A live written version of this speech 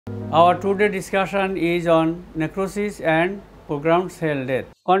Our today discussion is on necrosis and programmed cell death.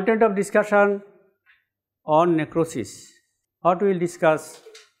 Content of discussion on necrosis. What we will discuss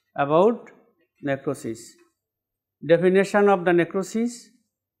about necrosis? Definition of the necrosis.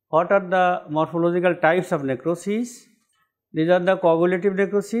 What are the morphological types of necrosis? These are the coagulative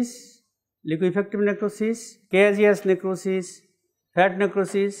necrosis, liquefactive necrosis, caseous necrosis, fat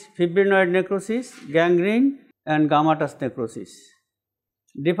necrosis, fibrinoid necrosis, gangrene and gummatous necrosis.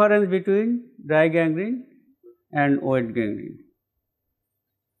 Difference between dry gangrene and wet gangrene.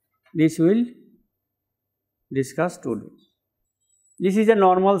 This we will discuss today. This is a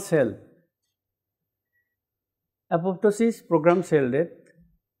normal cell. Apoptosis, programmed cell death.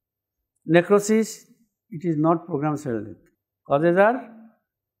 Necrosis, it is not programmed cell death. Causes are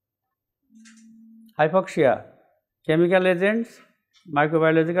hypoxia, chemical agents,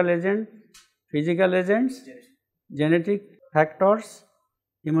 microbiological agents, physical agents, genetic factors,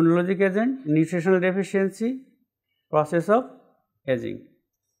 immunologic agent, nutritional deficiency, process of aging.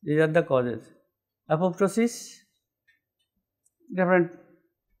 These are the causes. Apoptosis, different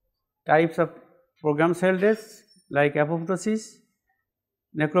types of programmed cell deaths like apoptosis,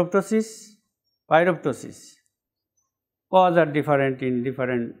 necroptosis, pyroptosis. Causes are different in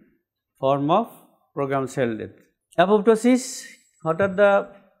different form of programmed cell death. Apoptosis, what are the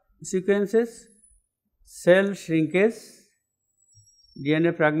sequences? Cell shrinkage,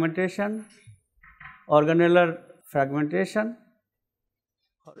 DNA fragmentation, organellar fragmentation,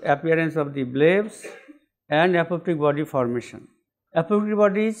 appearance of the blebs and apoptic body formation. Apoptic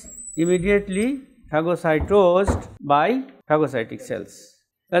body is immediately phagocytosed by phagocytic cells.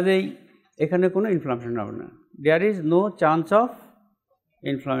 কাজেই এখানে কোনো inflammation হবে না. There is no chance of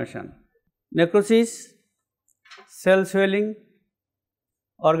inflammation. Necrosis, cell swelling,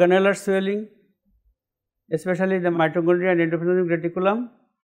 organellar swelling, especially the mitochondria and endoplasmic reticulum,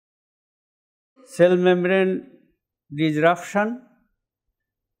 cell membrane disruption,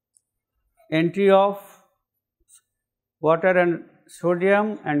 entry of water and sodium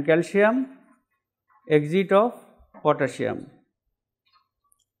and calcium, exit of potassium.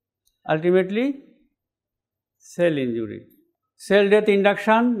 Ultimately, cell injury. Cell death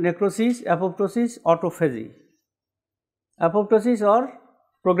induction, necrosis, apoptosis, autophagy. Apoptosis or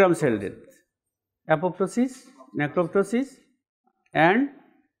programmed cell death. Apoptosis, necroptosis and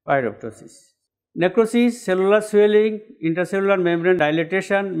pyroptosis. Necrosis, cellular swelling, intercellular membrane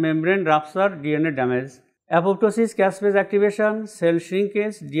dilatation, membrane rupture, DNA damage. Apoptosis, caspase activation, cell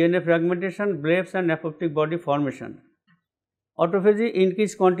shrinkage, DNA fragmentation, blebs and apoptic body formation. Autophagy,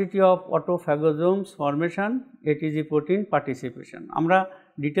 increased quantity of autophagosomes formation, ATG protein participation. আমরা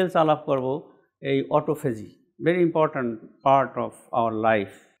details আলাপ করব এই autophagy, very important part of our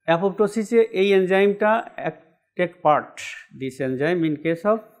life. Apoptosis এই এনজাইমটা take part, this enzyme in case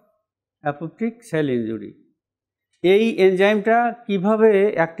of apoptic cell injury. এই এনজাইমটা কিভাবে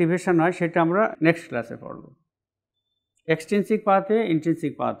activation হয় সেটা আমরা নেক্সট ক্লাসে পড়ব. Extrinsic pathway,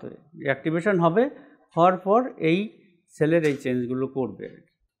 intrinsic pathway activation হবে, হওয়ার পর এই সেলের এই চেঞ্জগুলো করবে.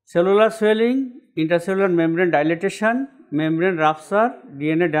 Cellular swelling, intercellular membrane dilatation, membrane rupture,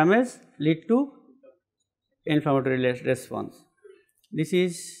 DNA damage lead to inflammatory response. This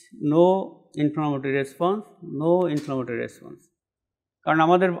is no inflammatory response, no inflammatory response. কারণ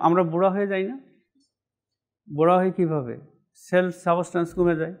আমরা বুড়া হয়ে যাই না? বুড়া হয়ে কীভাবে? সেল সাবস্টেন্স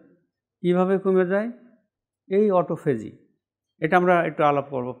কমে যায়. কীভাবে কমে যায়? এই অটোফেজি, এটা আমরা একটু আলাপ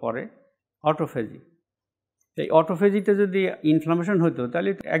করব পরে. অটোফেজি, এই অটোফেজিতে যদি ইনফ্লামেশন হতো তাহলে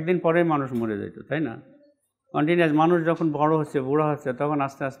একদিন পরে মানুষ মরে যেত, তাই না? কন্টিনিউয়াস মানুষ যখন বড় হচ্ছে, বুড়া হচ্ছে, তখন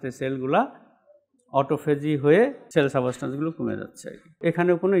আস্তে আস্তে সেলগুলা অটোফেজি হয়ে সেল সাবস্টেন্সগুলো কমে যাচ্ছে.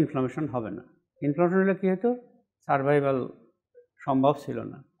 এখানেও কোনো ইনফ্লামেশন হবে না. ইনফ্লামেশন হলে কী হতো? সার্ভাইভাল সম্ভব ছিল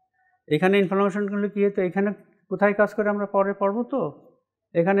না. এখানে ইনফ্লামেশন করলে কী হতো? এখানে কোথায় কাজ করে আমরা পরে পড়ব. তো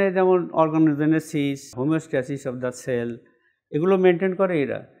এখানে যেমন organogenesis, homeostasis of the sell, এগুলো মেনটেন করে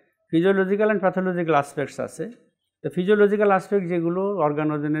এরা. ফিজিওলজিক্যাল অ্যান্ড প্যাথোলজিক্যাল আসপেক্টস আছে. তো ফিজিওলজিক্যাল আসপেক্ট যেগুলো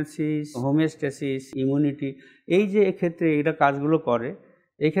অর্গানোজেনেসিস, হোমিওস্ট্যাসিস, ইমিউনিটি, এই যে এক্ষেত্রে এরা কাজগুলো করে,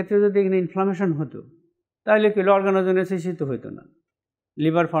 এই ক্ষেত্রে যদি এখানে ইনফ্লামেশন হতো তাহলে কি অর্গানোজেনেসিসই তো হতো না.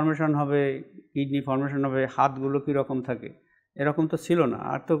 লিভার ফর্মেশন হবে, কিডনি ফর্মেশন হবে, হাতগুলো কীরকম থাকে এরকম তো ছিল না.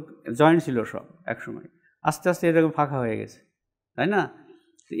 আর তো জয়েন্ট ছিল সব একসময়, আস্তে আস্তে এরকম ফাঁকা হয়ে গেছে, তাই না?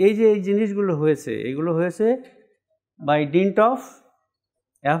 এই যে এই জিনিসগুলো হয়েছে, এগুলো হয়েছে বাই ডিন্ট অফ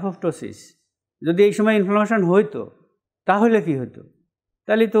অ্যাপোপ্টোসিস. যদি এই সময় ইনফ্লামেশন হইতো তাহলে কি হতো?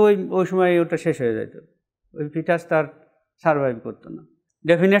 তাহলে তো ওই সময় ওটা শেষ হয়ে যেত, ওই ফিটাস তার সার্ভাইভ করতো না.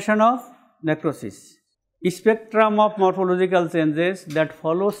 Definition of necrosis: spectrum of morphological changes that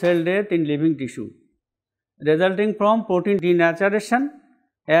follow cell death in living tissue resulting from protein denaturation,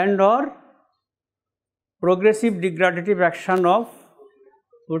 and or progressive degradative action of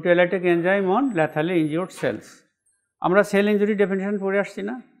proteolytic enzyme on lethally injured cells. আমরা sell injury definition পড়ে আসছি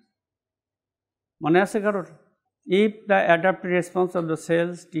না, মনে আছে কারোর? If the adaptive response of the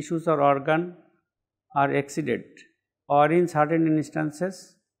cells, tissues or organ are exceeded, or in certain instances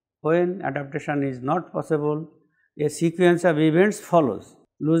when adaptation is not possible, a sequence of events follows,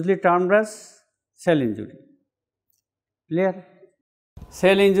 loosely termed as cell injury. Clear?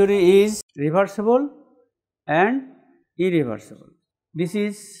 Cell injury is reversible and irreversible. This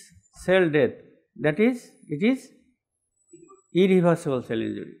is cell death, that is, it is irreversible cell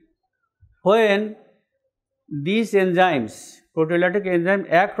injury. When these enzymes, proteolytic enzymes,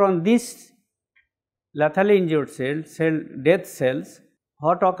 act on these lethally injured cell death cells,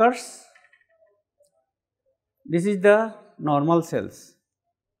 what occurs? This is the normal cells.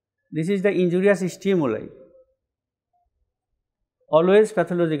 This is the injurious stimuli. Always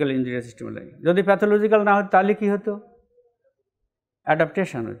pathological injurious stimuli. যদি pathological না হতো তাহলে কি হতো?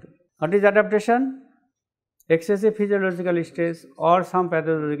 Adaptation হতো. What is adaptation? Excessive physiological stress or some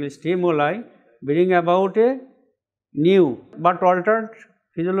pathological stimuli bring about a new but altered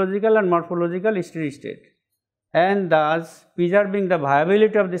physiological and morphological steady state, and thus preserving the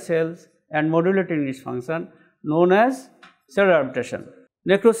viability of the cells and modulating its function, known as cell adaptation.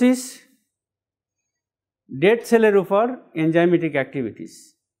 Necrosis, dead সেলের উপর enzymatic activities,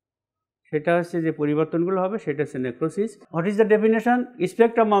 সেটা হচ্ছে যে পরিবর্তনগুলো হবে, সেটা হচ্ছে necrosis. What is the definition?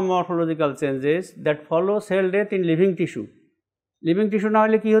 Spectrum of morphological changes that follow sell death in living tissue. Living tissue না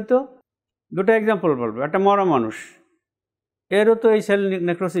হলে কী হতো? দুটো এক্সাম্পল বলবো. একটা মরা মানুষ, এরও তো এই সেল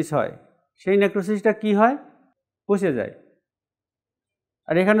নেক্রোসিস হয়. সেই নেক্রোসিসটা কী হয়? পচে যায়.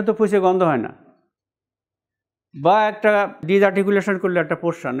 আর এখানে তো পচে গন্ধ হয় না. বা একটা ডিসআর্টিকুলেশন করলে একটা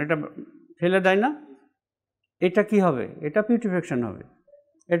পোর্শন, এটা ফেলে দেয় না, এটা কি হবে? এটা পিউট্রিফেকশন হবে,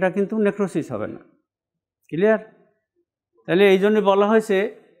 এটা কিন্তু নেক্রোসিস হবে না. ক্লিয়ার? তাহলে এই জন্য বলা হয়েছে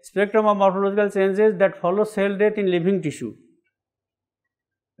spectrum of morphological changes that follow sell death in living tissue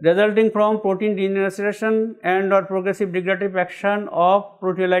resulting from protein degeneration and or progressive degradative action of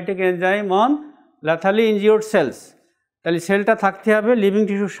proteolytic enzyme on lethally injured cells. তাহলে সেলটা থাকতে হবে লিভিং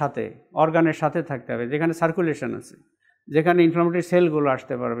টিস্যুর সাথে, অর্গানের সাথে থাকতে হবে, যেখানে সার্কুলেশন আছে, যেখানে ইনফ্লামেটরি সেলগুলো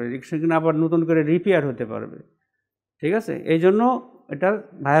আসতে পারবে, সেখানে আবার নতুন করে রিপেয়ার হতে পারবে. ঠিক আছে? এই জন্য এটা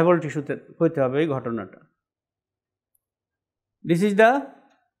ভায়াবল টিস্যুতে হইতে হবে এই ঘটনাটা. This is the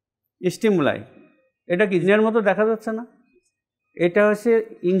stimuli. এটা কি জিনের মতো দেখা যাচ্ছে না? এটা হচ্ছে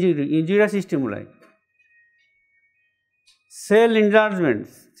injurious stimuli. Sell enlargement,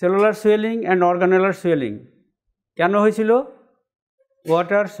 cellular swelling and অর্গানুলার swelling কেন হয়েছিল?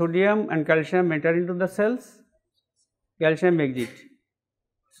 Water, sodium and calcium enter into the cells, calcium exit,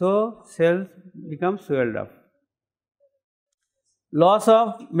 so sales become সুয়েলড up. Loss of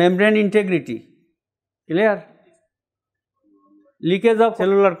membrane integrity. Clear? Leakage of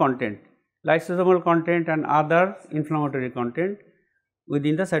cellular content, lysosomal content and other inflammatory content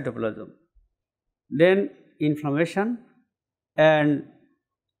within the cytoplasm. Then inflammation, and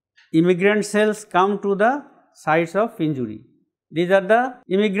immigrant cells come to the sites of injury. These are the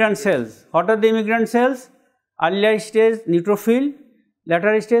immigrant cells. What are the immigrant cells? Earlier stage neutrophil,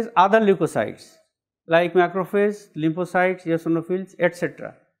 later stage other leukocytes like macrophage, lymphocytes, eosinophils, etc.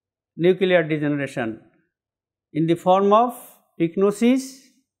 Nuclear degeneration in the form of pycnosis,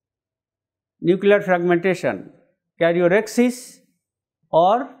 nuclear fragmentation, karyolexis,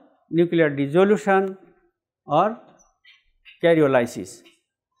 or nuclear dissolution or karyolysis.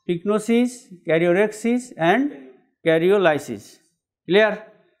 Pycnosis, karyolexis and karyolysis. Clear?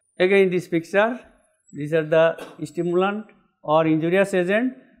 Again this picture, these are the stimulant or injurious agent,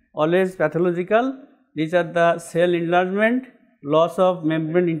 always pathological. These are the cell enlargement, loss of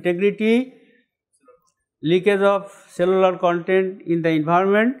membrane integrity, leakage of cellular content in the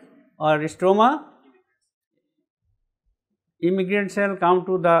environment or stroma. Immigrant cell come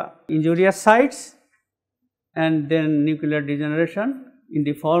to the injurious sites, and then nuclear degeneration in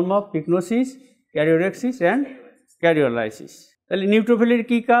the form of pycnosis, karyolexis and karyolysis. তাহলে নিউট্রোফিলের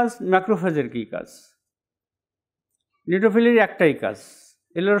কী কাজ, ম্যাক্রোফেজের কী কাজ? নিউট্রোফিলের একটাই কাজ,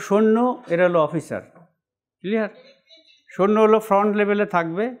 এরা হলো সৈন্য, এরা হলো অফিসার. ক্লিয়ার? সৈন্য হলো ফ্রন্ট লেভেলে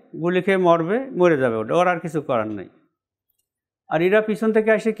থাকবে, গুলি খেয়ে মরবে, মরে যাবে, ওটা ওর আর কিছু করার নেই. আর এরা পিছন থেকে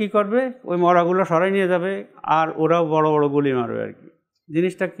এসে কী করবে, ওই মরাগুলো সরাই নিয়ে যাবে, আর ওরাও বড় বড় গুলি মারবে আর কি.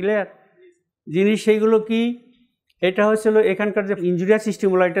 জিনিসটা ক্লিয়ার? জিনিস সেইগুলো কি, এটা হচ্ছিল এখানকার যে ইনজুরিয়াস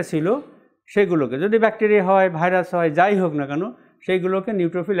স্টিমুলাইটা ছিল সেগুলোকে, যদি ব্যাকটেরিয়া হয়, ভাইরাস হয়, যাই হোক না কেন, সেইগুলোকে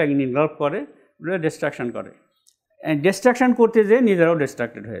নিউট্রোফিল ইনভলভ করে, ডিস্ট্রাকশন করে. ডিস্ট্রাকশন করতে যেয়ে নিজেরাও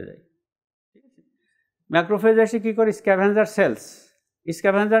ডিস্ট্রাক্টেড হয়ে যায়. ম্যাক্রোফেজ এসে কী করে, স্ক্যাভেঞ্জার সেলস,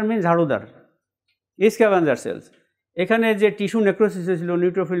 স্ক্যাভেঞ্জার মিন ঝাড়ুদার, স্ক্যাভেঞ্জার সেলস। এখানে যে টিস্যু নেক্রোসিস ছিল,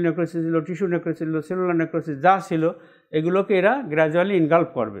 নিউট্রোফিল নেক্রোসিস ছিল, টিস্যু নেক্রোসিস ছিল, সেলুলার নেক্রোসিস যা ছিল এগুলোকে এরা গ্র্যাজুয়ালি ইনগাল্প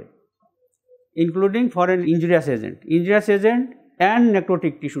করবে, including foreign injurious agent and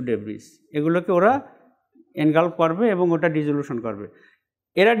necrotic tissue debris, এগুলোকে ওরা এনগাল্প করবে এবং ওটা ডিজলিউশন করবে।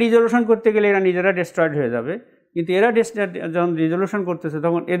 এরা ডিজলিউশন করতে গেলে এরা নিজেরা ডিস্ট্রয়েড হয়ে যাবে, কিন্তু এরা যখন ডিজলিউশন করতেছে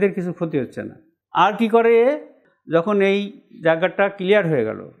তখন এদের কিছু ক্ষতি হচ্ছে না। আর কি করে, যখন এই জায়গাটা ক্লিয়ার হয়ে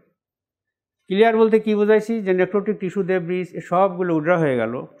গেল, ক্লিয়ার বলতে কি বোঝাইছি, যে নেক্রোটিক টিস্যু ডেব্রিস সবগুলো উড্রা হয়ে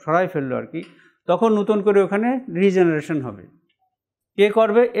গেল, সরাই ফেললো আর কি, তখন নতুন করে ওখানে রিজেনারেশন হবে। কে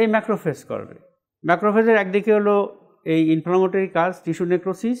করবে? এই ম্যাক্রোফেজ করবে। ম্যাক্রোফেজের একদিকে হলো এই ইনফ্লামেটরি কাজ, টিস্যু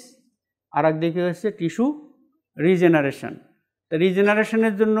নেক্রোসিস, আর একদিকে হচ্ছে টিস্যু রিজেনারেশন।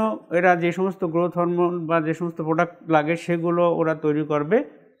 রিজেনারেশনের জন্য এরা যে সমস্ত গ্রোথ হরমোন বা যে সমস্ত প্রোডাক্ট লাগে সেগুলো ওরা তৈরি করবে,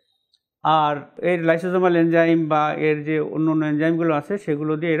 আর এর লাইসোজোমাল এনজাইম বা এর যে অন্য অন্য এনজাইমগুলো আছে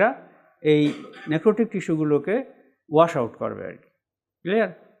সেগুলো দিয়ে এরা এই নেক্রোটিক টিস্যুগুলোকে ওয়াশ আউট করবে আর কি।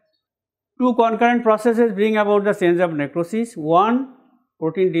 Clear? Two concurrent processes bring about the change of necrosis, one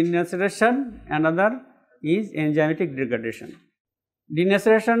protein denaturation, another is enzymatic degradation.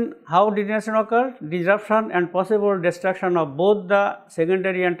 Denaturation, how denaturation occur? Disruption and possible destruction of both the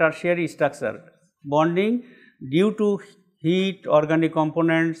secondary and tertiary structure, bonding due to heat, organic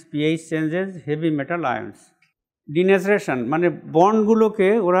components, pH changes, heavy metal ions. Denaturation মানে বন্ডগুলোকে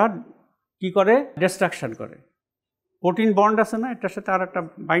ওরা কি করে? Distraction করে। Protein bond আছে না, এটার সাথে আর একটা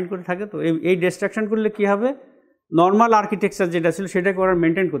বাইন্ড করে থাকে, তো এই ডিস্ট্রাকশন করলে কি হবে? নর্মাল আর্কিটেকচার যেটা ছিল সেটাকে ওরা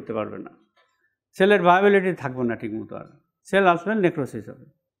মেনটেন করতে পারবে না, সেলের ভায়াবিলিটি থাকবে না ঠিক মতো, আর সেল আসলে নেক্রোসিস হবে।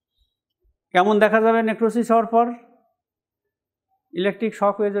 কেমন দেখা যাবে নেক্রোসিস হওয়ার পর? ইলেকট্রিক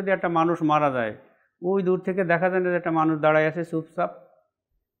শক হয়ে যদি একটা মানুষ মারা যায়, ওই দূর থেকে দেখা যায় না যে একটা মানুষ দাঁড়ায় আছে চুপচাপ,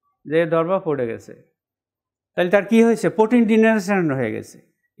 যে দরবা পড়ে গেছে, তাহলে তার কি হয়েছে? প্রোটিন ডিনারেশন হয়ে গেছে,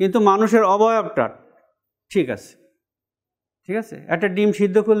 কিন্তু মানুষের অবয়বটা ঠিক আছে। ঠিক আছে, একটা ডিম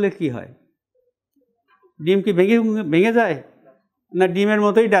সিদ্ধ করলে কি হয়? ডিম কি ভেঙে যায় না ডিমের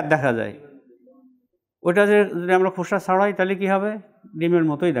মতোই দেখা যায়? ওটা যদি আমরা খোসা ছাড়াই তাহলে কি হবে? ডিমের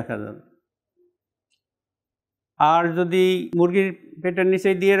মতোই দেখা যাবে। আর যদি মুরগির পেটের নিচে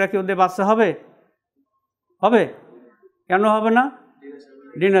দিয়ে রাখি, ওদের বাচ্চা হবে? হবে? কেন হবে না?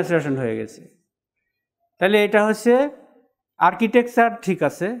 ডিনারেশন হয়ে গেছে। তাহলে এটা হচ্ছে আর্কিটেকচার ঠিক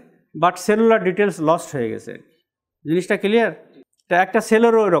আছে, বাট সেলুলার ডিটেলস লস্ট হয়ে গেছে। জিনিসটা ক্লিয়ার? তা একটা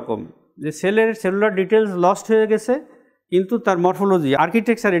সেলেরও এরকম, যে সেলুলার ডিটেলস লস্ট হয়ে গেছে, কিন্তু তার মরফোলজি,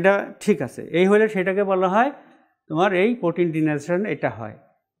 আর্কিটেকচার এটা ঠিক আছে। এই হলে সেটাকে বলা হয় তোমার এই প্রোটিন ডিনারেশন, এটা হয়।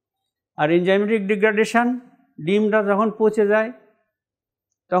 আর এনজাইমেটিক ডিগ্রেডেশন, ডিমটা যখন পচে যায়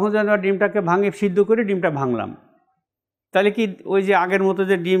তখন যখন ডিমটাকে ভাঙে সিদ্ধ করে ডিমটা ভাঙলাম, তাহলে কি ওই যে আগের মতো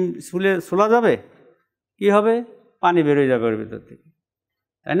যে ডিম সোলা যাবে? কি হবে? পানি বেরোয় যাবে ওর ভিতর থেকে,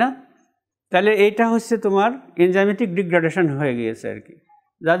 তাই না? তাহলে এইটা হচ্ছে তোমার এনজাইমেটিক ডিগ্রেডেশন হয়ে গিয়েছে আর কি,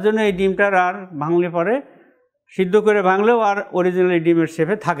 যার জন্য এই ডিমটার আর ভাঙলে পরে, সিদ্ধ করে ভাঙলেও আর অরিজিনাল ডিমের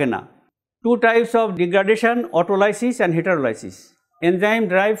শেপে থাকে না। Two types of degradation, autolysis and হেটারোলাইসিস। Enzyme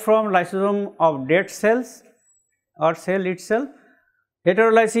drive from lysosome of dead sales or cell itself.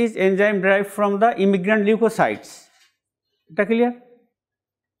 Heterolysis, enzyme derived from the immigrant leukocytes. Is clear?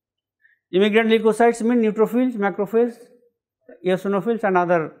 Immigrant leukocytes mean neutrophils, macrophages, eosinophils and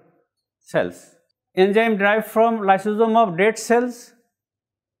other cells. Enzyme derived from lysosome of dead cells.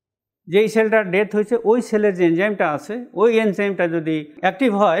 যেই সেলটা death হয়েছে ওই সেলের যে এনজাইমটা আছে, ওই এনজাইমটা যদি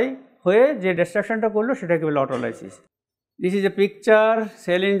active হয়ে যে ডিস্ট্রাকশনটা করলো সেটাকে বলে autolysis. This is a picture: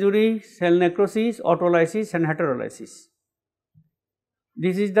 cell injury, cell necrosis, autolysis and heterolysis.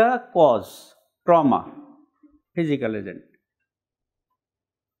 This is the cause: trauma, physical agent.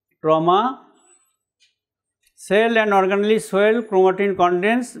 Trauma, cell and organelle swell, chromatin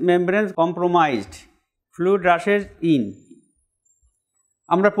condense, membranes compromised, fluid rushes in.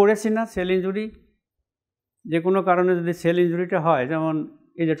 আমরা পড়েছি না sell injury, যে কোনো কারণে যদি sell ইনজুরিটা হয়, যেমন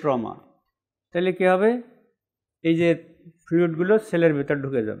এই যে ট্রমা, তাহলে কী হবে? এই যে ফ্লুইডগুলো সেলের ভিতর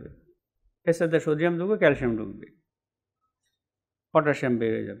ঢুকে যাবে, এর সাথে সোডিয়াম ঢুকবে, ক্যালসিয়াম ঢুকবে, পটাশিয়াম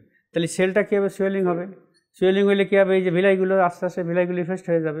বের হয়ে যাবে। তাহলে সেলটা কী হবে? সোয়েলিং হবে। সোয়েলিং হলে কী হবে? এই যে ভিলাইগুলো আস্তে আস্তে ভিলাইগুলো ইফেক্ট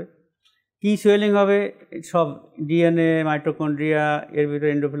হয়ে যাবে। কী সোয়েলিং হবে? সব ডিএনএ, মাইটোকন্ড্রিয়া, এর ভিতরে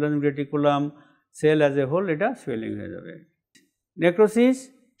endoplasm reticulum, sell as a whole, এটা সোয়েলিং হয়ে যাবে। Necrosis,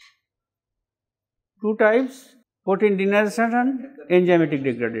 two types: protein degeneration and enzymatic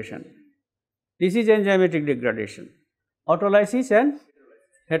degradation. This is enzymatic degradation. Autolysis and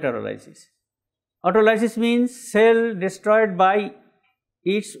heterolysis. Autolysis means cell destroyed by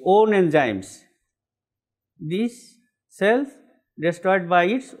its own enzymes. These cells destroyed by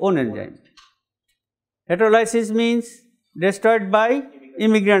its own enzyme. Heterolysis means destroyed by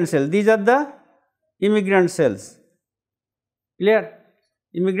immigrant cells. These are the immigrant cells. Clear?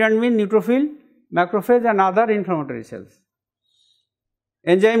 Immigrant means neutrophil, macrophage and other inflammatory cells.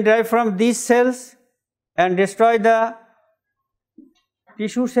 Enzyme derived from these cells and destroy the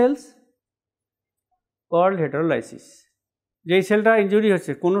tissue cells called heterolysis. যেই সেলটা injury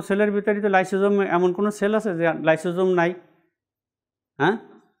হচ্ছে, কোনো সেলের ভিতরে তো lysosome, এমন কোনো sell আছে যে লাইসোজোম নাই, হ্যাঁ,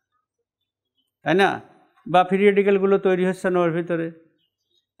 তাই না? বা ফ্রি রেডিক্যালগুলো তৈরি হচ্ছে না ওর ভিতরে।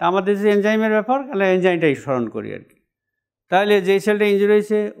 আমাদের যে এনজাইমের ব্যাপার, তাহলে এনজাইমটাই স্মরণ করি আর কি। তাহলে যেই সেলটা ইনজুরি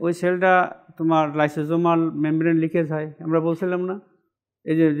হয়েছে ওই সেলটা তোমার লাইসোজোমাল মেমব্রেন লিকেজ হয়, আমরা বলছিলাম না?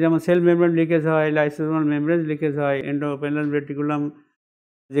 এই যে যেমন সেল মেমব্রেন লিকেজ হয়, লাইসোজোমাল মেমব্রেন লিকেজ হয়, এন্ডোপেলাম রেটিকুলাম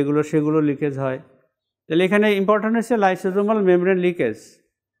যেগুলো সেগুলো লিকেজ হয়। তাহলে এখানে ইম্পর্টেন্ট হচ্ছে লাইসোজোমাল মেমব্রেন লিকেজ।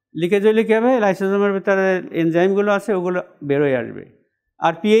 লিকেজ হলে কী হবে, লাইসোজোমের ভিতরে এনজাইমগুলো আছে ওগুলো বেরোয় আসবে।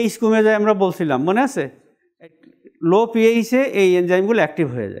 আর পিএইচ কমে যায়, আমরা বলছিলাম মনে আছে? লো পিএইচে এই এনজাইমগুলো অ্যাক্টিভ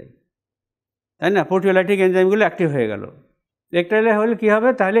হয়ে যায়, তাই না? প্রোটিওলাইটিক এনজাইমগুলো অ্যাক্টিভ হয়ে গেল। একটাইলে হলে কী হবে,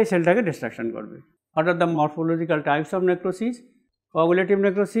 তাহলে এই সেলটাকে ডিস্ট্রাকশন করবে। What are the morphological types of necrosis? Coagulative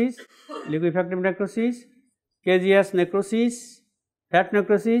necrosis, লিকুইফ্যাক্টিভ necrosis, কেজিয়াস necrosis, fat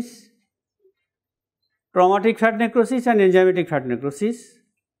necrosis, traumatic fat necrosis and enzymatic fat necrosis,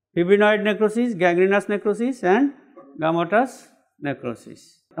 fibrinoid necrosis, gangrenous necrosis and gammatous necrosis.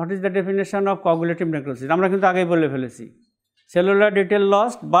 What is the definition of coagulative necrosis? আমরা কিন্তু আগেই বলে ফেলেছি, cellular detail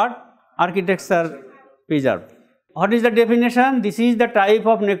lost but architecture preserved. What is the definition? This is the type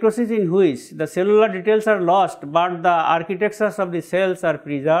of necrosis in which the cellular details are lost but the architectures of the cells are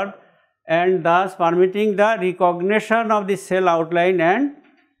preserved and thus permitting the recognition of the cell outline and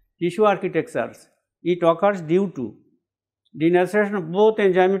tissue architectures. It occurs due to denaturation of both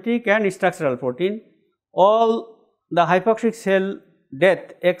enzymatic and structural protein. All the hypoxic cell death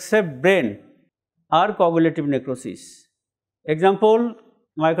except brain are coagulative necrosis. Example: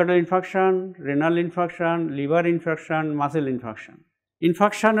 myocardial infarction, renal infarction, liver infarction, muscle infarction.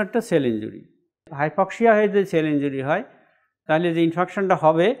 Infarction একটা sell injury, hypoxia হয়ে যদি sell injury হয় তাহলে যে ইনফেকশনটা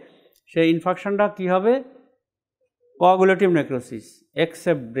হবে সেই ইনফেকশনটা কী হবে? Coagulative necrosis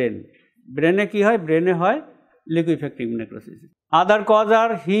except brain. ব্রেনে কী হয়? ব্রেনে হয় লিকুইফ্যাক্টিভ necrosis. Other cause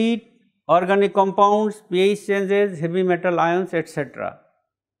R hit, organic compounds, pH changes, heavy metal আয়ন্স etcetera.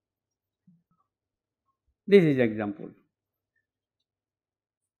 This is example.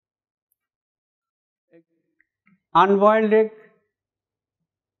 Unboiled egg,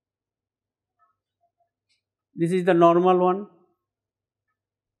 this is the normal one,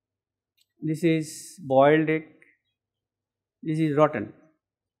 this is boiled egg, this is rotten.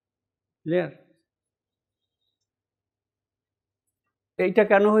 Clear? এইটা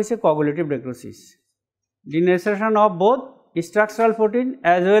কেন হয়েছে? Coagulative necrosis, denaturation of both structural protein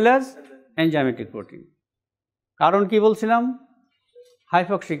as well as enzymatic protein. কারণ কি বলছিলাম?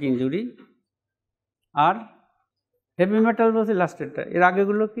 Hypoxic injury আর heavy metal বলছি লাস্টেরটা। এর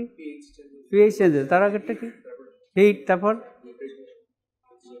আগেগুলো কি? PH changes. তার আগেরটা কি? হিট, তারপর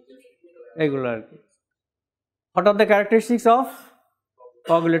এইগুলো আর কি। What are the characteristics of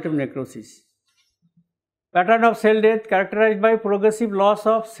coagulative necrosis? Pattern of cell death characterized by progressive loss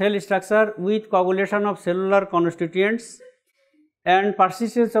of cell structure with coagulation of cellular constituents and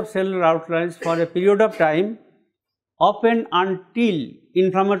persistence of cellular outlines for a period of time, often until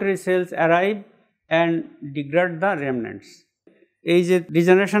inflammatory cells arrive and degrade the remnants. এই যে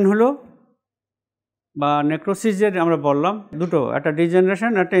degeneration হলো বা necrosis যে আমরা বললাম, দুটো, একটা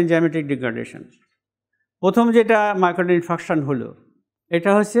degeneration, একটা এনজাইমেটিক ডিগ্রেডেশন। প্রথম যেটা মায়োকার্ডিয়াল ইনফার্কশন হলো,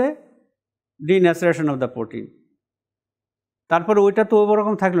 এটা হচ্ছে ডিন্যাচারেশন অফ দ্য প্রোটিন। তারপরে ওইটা তো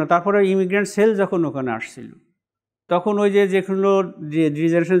ওরকম থাকলো না, তারপরে ইমিগ্রেন্ট সেল যখন ওখানে আসছিল তখন ওই যেগুলো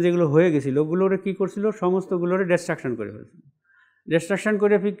ডিজেনারেশন যেগুলো হয়ে গেছিলো ওগুলোরে কী করছিল? সমস্তগুলোরে ডিস্ট্রাকশন করে ফেলছিল। ডিস্ট্রাকশন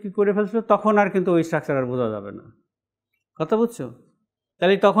করে কী করে ফেলছিল? তখন আর কিন্তু ওই স্ট্রাকচার আর বোঝা যাবে না। কথা বুঝছো?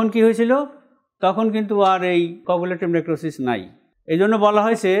 তাহলে তখন কি হয়েছিল? তখন কিন্তু আর এই কোয়াগুলেটিভ নেক্রোসিস নাই। এই জন্য বলা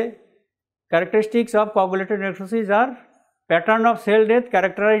হয়েছে characteristics of coagulative necrosis are pattern of cell death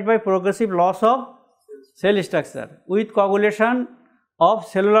characterized by progressive loss of cell structure with coagulation of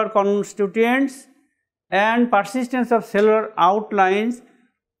cellular constituents and persistence of cellular outlines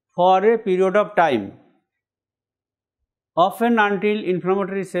for a period of time, often until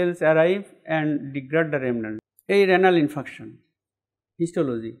inflammatory cells arrive and degrade the remnant. এই renal infarction,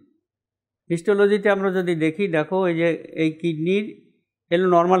 histology, হিস্টোলজিতে আমরা যদি দেখি, দেখো এই যে এই কিডনির এলো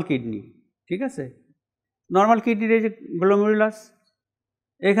নর্মাল কিডনি, ঠিক আছে? নর্মাল কিডনির এই যে গ্লোমেরুলাস,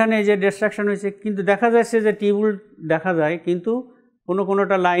 এখানে যে ডিস্ট্রাকশন হয়েছে, কিন্তু দেখা যাচ্ছে যে টিউবুল দেখা যায় কিন্তু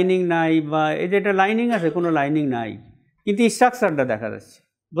কোনোটা লাইনিং নাই, বা এই যে এটা লাইনিং আছে কোনো লাইনিং নাই, কিন্তু স্ট্রাকচারটা দেখা যাচ্ছে,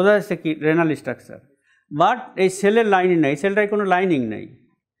 বোঝা যাচ্ছে কি রেনাল স্ট্রাকচার। বাট এই সেলের লাইনিং নাই, সেলটায় কোনো লাইনিং নাই,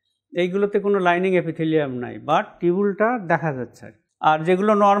 এইগুলোতে কোনো লাইনিং এপিথেলিয়াম নাই, বাট টিউবুলটা দেখা যাচ্ছে। আর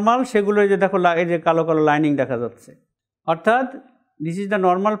যেগুলো নর্মাল সেগুলো এই যে দেখো এই যে কালো কালো লাইনিং দেখা যাচ্ছে, অর্থাৎ this is the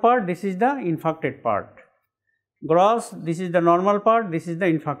normal part, this is the ইনফাক্টেড part. Gross, this is the normal part, this is the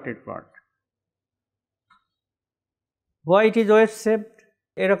ইনফাক্টেড part. Why it is wave shaped,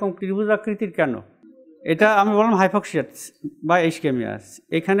 এরকম ত্রিভুজ আকৃতির কেন? এটা আমি বললাম হাইপক্সিয়া বা ইস্কেমিয়াস।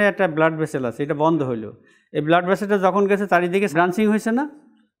 এখানে একটা ব্লাড ভেসেল আছে, এটা বন্ধ হইলো, এই ব্লাড ভেসেলটা যখন গেছে চারিদিকে ব্রাঞ্চিং হয়েছে না,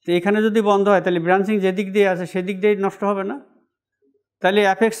 তো এখানে যদি বন্ধ হয় তাহলে ব্রাঞ্চিং যেদিক দিয়ে আছে সেদিক দিয়ে নষ্ট হবে না, তাহলে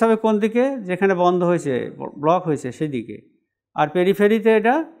অ্যাফেক্টস হবে কোন দিকে? যেখানে বন্ধ হয়েছে, ব্লক হয়েছে সেদিকে। আর পেরিফেরিতে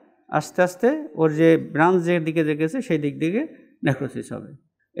এটা আস্তে আস্তে ওর যে ব্রাঞ্চ যেদিকে যে গেছে সেই দিক দিকে নেক্রোসিস হবে,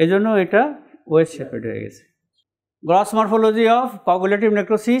 এই জন্য এটা ওয়েভ শেপেড হয়ে গেছে। Gross morphology of coagulative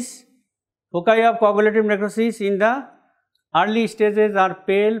necrosis. Foci of coagulative necrosis in the early stages are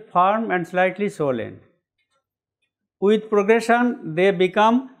pale, firm and slightly swollen. With progression, they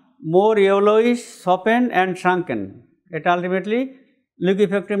become more yellowish, softened and shrunken. It ultimately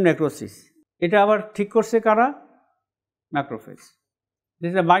liquefactive necrosis. এটা আবার ঠিক করছে কারা? Macrophage.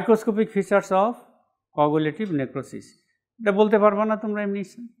 These are microscopic features of coagulative necrosis. এটা বলতে পারবা না তোমরা এমনি?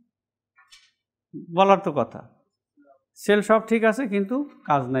 বলার তো কথা, সেল সব ঠিক আছে কিন্তু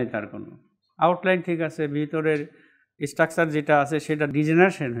কাজ নাই তার কোনো, আউটলাইন ঠিক আছে, ভিতরের স্ট্রাকচার যেটা আছে সেটা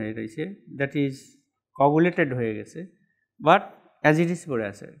ডিজেনারেশন হয়ে রয়েছে, দ্যাট ইজ কোয়াগুলেটেড হয়ে গেছে, বাট অ্যাজ ইট ইজ পড়ে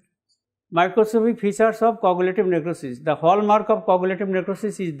আছে। Microscopic features of coagulative necrosis. The hallmark of coagulative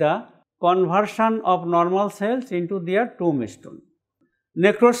necrosis is the conversion of normal cells into their tombstone.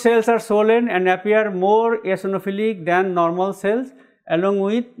 Necrosed cells are swollen and appear more eosinophilic than normal cells along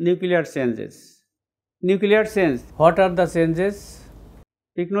with nuclear changes. Nuclear change, what are the changes?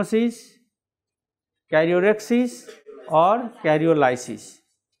 Pycnosis, karyorexis or karyolysis.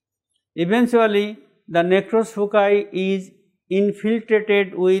 Eventually, the necrosed foci is infiltrated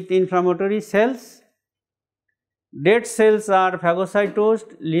with inflammatory cells. Dead cells are phagocytosed,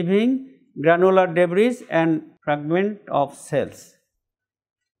 leaving granular debris and fragment of cells.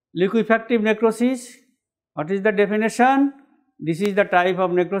 Liquefactive necrosis, what is the definition? This is the type of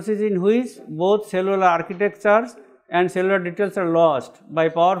necrosis in which both cellular architectures and cellular details are lost by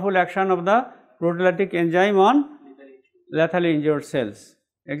powerful action of the proteolytic enzyme on lethally injured cells.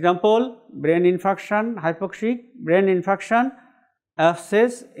 Example, brain infarction, hypoxic brain infarction,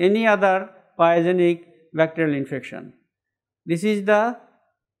 abscess, any other pyogenic bacterial infection. This is the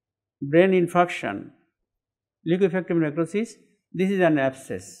brain infarction, liquefactive necrosis, this is an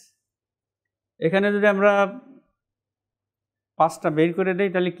abscess. এখানে যদি আমরা পাঁচটা বের করে দেই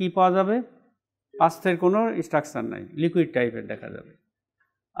তাহলে কি পাওয়া যাবে? পাঁচের কোনো স্ট্রাকচার নাই, লিকুইড টাইপের দেখা যাবে।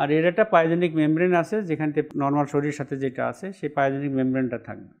 আর এর একটা পায়োজেনিক মেমব্রেন আছে, যেখান থেকে নর্মাল শরীরের সাথে যেটা আছে সেই পায়োজেনিক মেমব্রেনটা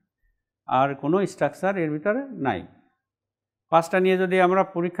থাকবে, আর কোনো স্ট্রাকচার এর ভিতরে নাই। পাঁচটা নিয়ে যদি আমরা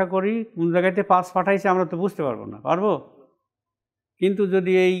পরীক্ষা করি কোন জায়গাতে পাঁচ পাঠাইছে আমরা তো বুঝতে পারবো না, পারবো? কিন্তু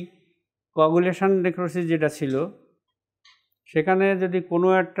যদি এই কোয়াগুলেশন নেক্রোসিস যেটা ছিল সেখানে যদি কোনো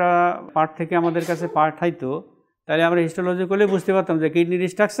একটা পার্ট থেকে আমাদের কাছে পাঠাইতো তাহলে আমরা হিস্টোলজি করলে বুঝতে পারতাম যে কিডনির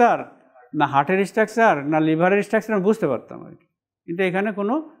স্ট্রাকচার না হার্টের স্ট্রাকচার না লিভারের স্ট্রাকচার আমরা বুঝতে পারতাম আর কি, কিন্তু এখানে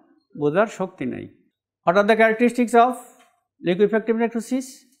কোনো বোঝার শক্তি নেই। What are the characteristics of লিকুইফ্যাক্টিভ necrosis?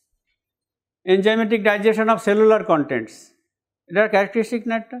 Enzymatic digestion of cellular contents, এটার ক্যারেক্টারিস্টিক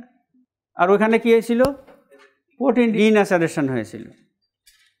না একটা। আর ওখানে কী হয়েছিল? প্রোটিন ডিন্যাচারেশন হয়েছিল।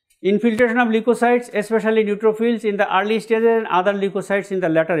 Infiltration of leukocytes, especially neutrophils in the early stages and other leukocytes in the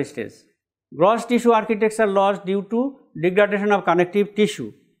later stage. Gross tissue architecture lost due to degradation of connective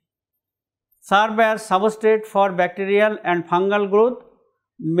tissue. Serve as substrate for bacterial and fungal growth,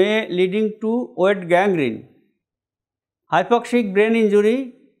 may leading to wet gangrene. Hypoxic brain injury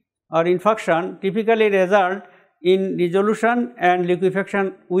or infarction typically result in dissolution and liquefaction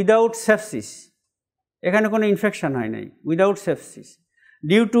without sepsis. এখানে কোনো infection হয় নাই, without sepsis.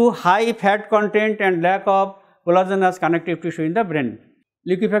 Due to high fat content and lack of collagenous connective tissue in the brain.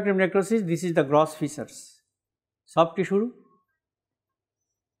 Liquefactive necrosis, this is the gross features. Soft tissue,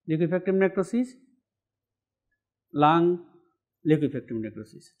 liquefactive necrosis, lung, liquefactive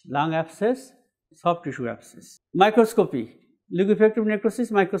necrosis, lung abscess, soft tissue abscess. Microscopy, liquefactive necrosis,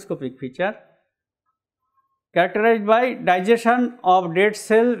 microscopic feature, characterized by digestion of dead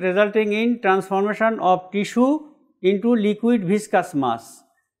cell resulting in transformation of tissue into liquid viscous mass,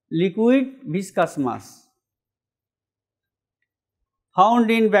 liquid viscous mass. Found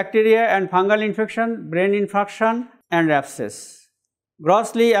in bacteria and fungal infection, brain infarction and abscess.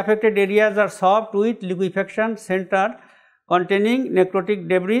 Grossly affected areas are soft with liquefaction center containing necrotic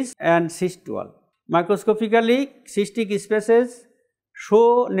debris and cyst wall. Microscopically, cystic spaces show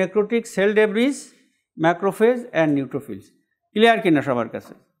necrotic cell debris macrophage and neutrophils. Clear কিনা সবার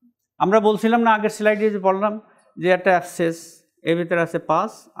কাছে? আমরা বলছিলাম না আগের স্লাইডে যে বললাম যে একটা অ্যাবসেস, এর ভিতরে আছে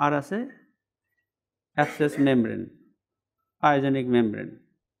পাস আর আছে অ্যাবসেস মেমব্রেন, পায়োজেনিক মেমব্রেন।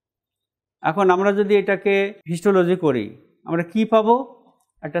 এখন আমরা যদি এটাকে হিস্টোলজি করি আমরা কি পাবো?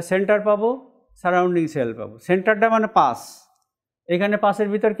 একটা সেন্টার পাবো, সারাউন্ডিং সেল পাবো। সেন্টারটা মানে পাস, এখানে পাসের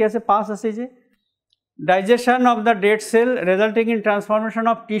ভিতর কি আছে? পাস আছে যে digestion of the dead cell resulting in transformation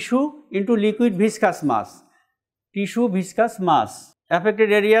of tissue into liquid viscous mass. Tissue viscous mass. Affected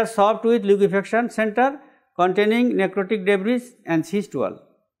area soft with liquefaction center containing necrotic debris and cyst wall.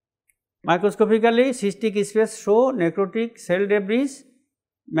 Microscopically, cystic space show necrotic cell debris,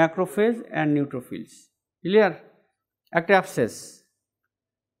 macrophage and neutrophils. Clear? একটা abscess.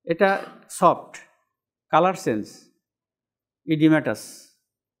 এটা soft, color sense, edematous.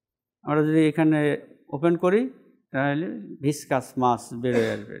 আমরা যদি এখানে open করি তাহলে viscous মাস বেরোয়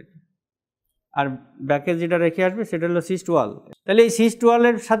আসবে, আর ব্যাকে যেটা রেখে আসবে সেটা হলো সিস্ট ওয়াল। তাহলে এই সিস্ট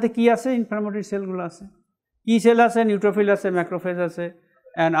ওয়ালের সাথে কি আছে? ইনফ্লামেটরি সেলগুলো আছে। কি সেল আছে? নিউট্রোফিল আছে, ম্যাক্রোফেজ আছে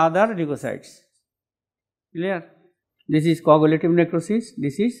and other leucocytes. Clear? This is coagulative necrosis,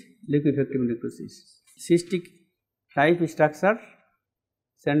 this is liquefactive necrosis. Cystic type structure,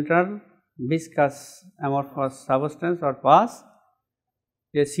 central viscous amorphous substance or pus,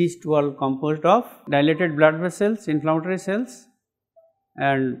 a cyst wall composed of dilated blood vessels, inflammatory cells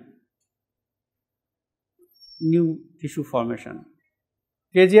and new tissue formation.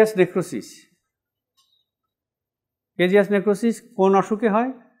 Caseous necrosis. Caseous necrosis কোন অসুখে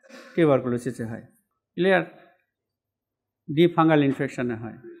হয়? টিউবারকুলোসিসে হয়। Clear? Deep fungal ইনফেকশনে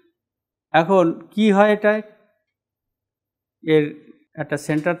হয়। এখন কি হয়? এটা এর একটা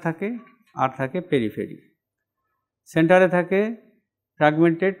সেন্টার থাকে আর থাকে পেরিফেরি। সেন্টারে থাকে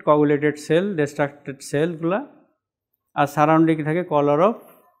ফ্র্যাগমেন্টেড কোয়াগুলেটেড সেল, ডিস্ট্রাক্টেড সেলগুলা, আর সারাউন্ডিংয়ে থাকে কলার অফ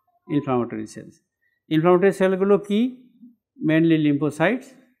ইনফ্লামেটরি সেলস। ইনফ্লামেটরি সেলগুলো কি? মেনলি লিম্ফোসাইটস,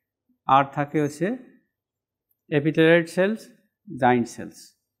 আর থাকে হচ্ছে এপিথেলিয়াল সেলস, জায়েন্ট সেলস।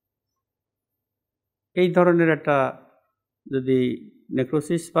 এই ধরনের একটা যদি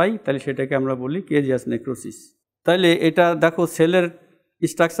নেক্রোসিস পাই তাহলে সেটাকে আমরা বলি কেজিয়াস নেক্রোসিস। তাহলে এটা দেখো সেলের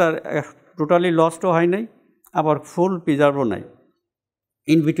স্ট্রাকচার টোটালি লস্টও হয় নাই, আবার ফুল প্রিজার্ভও নাই।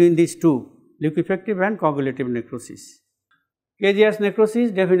 In between these two, liquefactive and coagulative necrosis. Caseous necrosis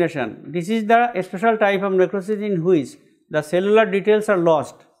definition. This is the special type of necrosis in which the cellular details are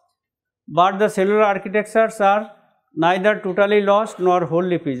lost, but the cellular architectures are neither totally lost nor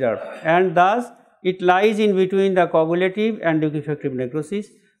wholly preserved, and thus it lies in between the coagulative and liquefactive necrosis,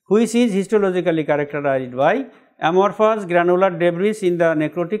 which is histologically characterized by amorphous granular debris in the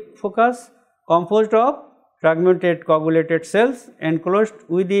necrotic focus composed of fragmented coagulated cells enclosed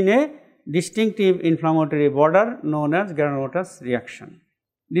within a distinctive inflammatory border known as granulomatous reaction.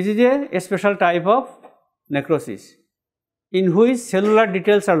 This is a special type of necrosis in which cellular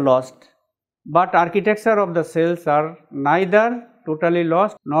details are lost, but architecture of the cells are neither totally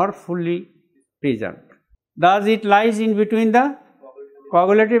lost nor fully preserved. Thus, it lies in between the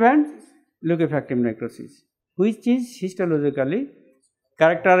coagulative and liquefactive necrosis, which is histologically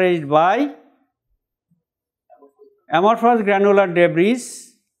characterized by amorphous granular debris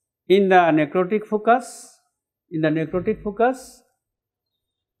in the necrotic focus,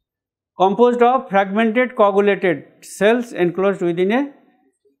 composed of fragmented coagulated cells enclosed within a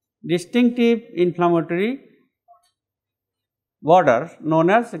distinctive inflammatory border known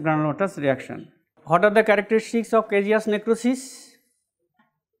as granulomatous reaction. What are the characteristics of caseous necrosis?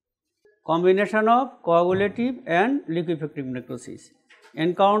 Combination of coagulative and liquefactive necrosis,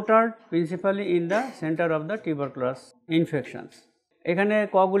 encountered principally in the center of the tuberculous infections. এখানে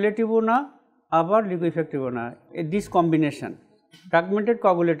coagulative না আবার liquefactive না, this combination, fragmented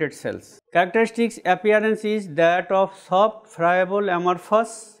coagulated cells. Characteristics appearance is that of soft, friable,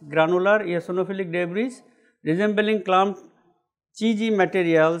 amorphous, granular, eosinophilic debris resembling clumped cheesy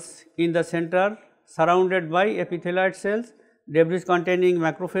materials in the center surrounded by epithelial cells, debris containing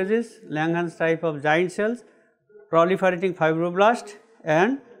macrophages, Langerhans type of giant cells, proliferating fibroblasts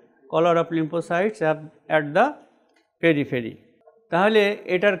and color of lymphocytes at the periphery. তাহলে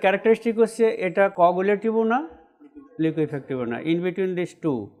এটার characteristic হচ্ছে এটা কোয়াগুলেটিভও না লিকুইফেক্টিভও না, in between this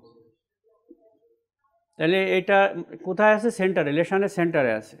two. তাহলে এটা কোথায় আছে? সেন্টারে, লেশনের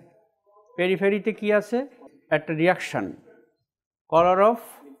সেন্টারে আছে। পেরিফেরিতে কি আছে? একটা reaction, color of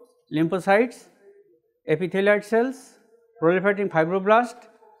lymphocytes, epithelial cells, proliferating fibroblast,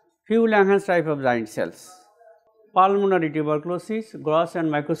 few Langerhans type of giant cells. Pulmonary tuberculosis, gross and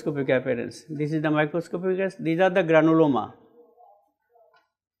microscopic appearance. This is the microscopic, these are the granuloma.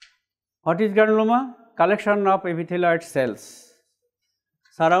 What is granuloma? Collection of epithelial cells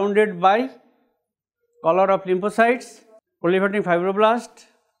surrounded by color of lymphocytes, proliferating fibroblast,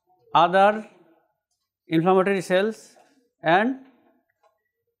 other inflammatory cells and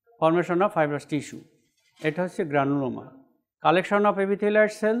formation of fibrous tissue. Eta hochchhe granuloma. Collection of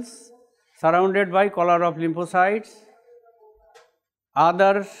epithelioid cells surrounded by collar of lymphocytes,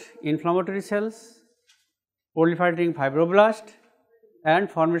 other inflammatory cells, proliferating fibroblast and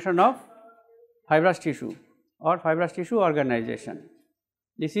formation of fibrous tissue or fibrous tissue organization.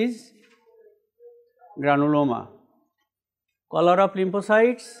 This is granuloma. Color of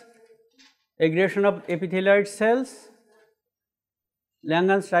lymphocytes, aggregation of epithelioid cells,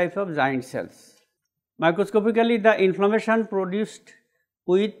 Langerhans types of giant cells. Microscopically, the inflammation produced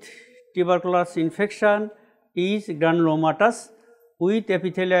with tuberculous infection is granulomatous with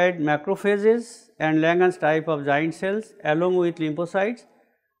epithelioid macrophages and Langerhans type of giant cells along with lymphocytes,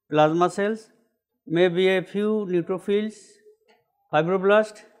 plasma cells, maybe a few neutrophils,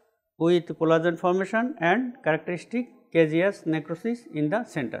 fibroblast with collagen formation and characteristic caseous necrosis in the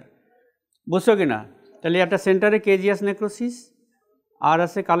center. বুঝছো কিনা? তাহলে একটা সেন্টারে caseous necrosis আর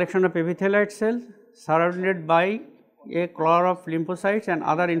আছে collection of epithelioid cells surrounded by a collar of lymphocytes and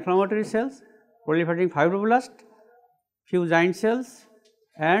other inflammatory cells, proliferating fibroblast, few giant cells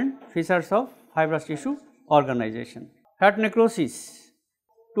and features of fibrous tissue organization. Fat necrosis.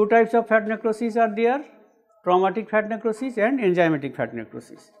 Two types of fat necrosis are there, traumatic fat necrosis and enzymatic fat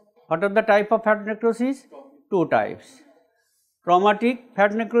necrosis. What are the type of fat necrosis? Two types, traumatic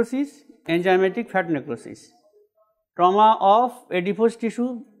fat necrosis, enzymatic fat necrosis. Trauma of adipose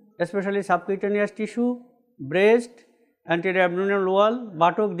tissue, especially subcutaneous tissue, breast, anterior abdominal wall,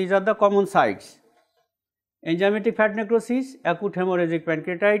 buttock, these are the common sites. Enzymatic fat necrosis, acute hemorrhagic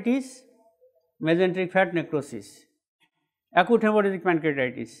pancreatitis, mesenteric fat necrosis. Acute hemorrhagic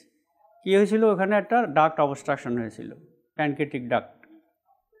pancreatitis কি হয়েছিল, ওখানে একটা duct obstruction হয়েছিল, pancreatic duct,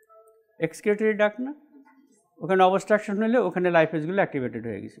 excretory duct না, ওখানে obstruction হলে ওখানে লাইফেজগুলো activated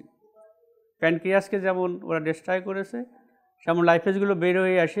হয়ে গেছে। প্যানক্রিয়াসকে যেমন ওরা ডিস্ট্রয় করেছে সেমন লাইফেজগুলো বের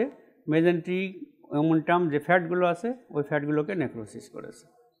হয়ে আসে, মেজেন্ট্রিক ওমেন্টাম যে ফ্যাটগুলো আছে ওই ফ্যাটগুলোকে নেক্রোসিস করেছে।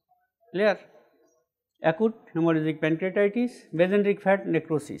 Clear? Acute haemorrhagic pancreatitis, মেজেন্ট্রিক fat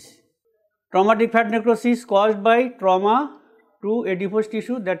necrosis. Traumatic fat necrosis caused by trauma to adipose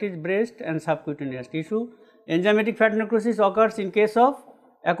tissue, that is breast and subcutaneous tissue. Enzymatic fat necrosis occurs in case of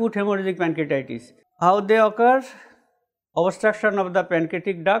acute hemorrhagic pancreatitis. How they occur? Obstruction of the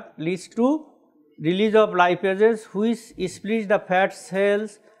pancreatic duct leads to release of lipases which split the fat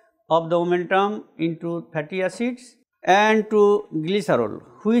cells of the omentum into fatty acids and to glycerol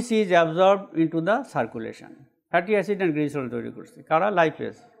which is absorbed into the circulation. Fatty acid and glycerol তৈরি করছে কারা?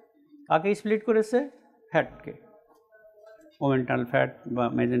 Lipase. কাকে split করেছে? ফ্যাটকে, omental fat বা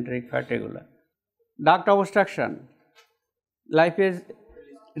মেজেন্টেরিক fat এগুলা। Duct obstruction, lipase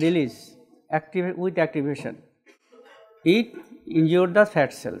release with activation, it injure the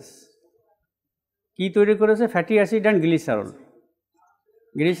fat sales. কী তৈরি করেছে? Fatty acid and glycerol.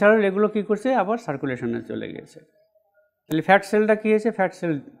 Glycerol এগুলো কী করছে? আবার সার্কুলেশনে চলে গিয়েছে। তাহলে ফ্যাট সেলটা কী হয়েছে? ফ্যাট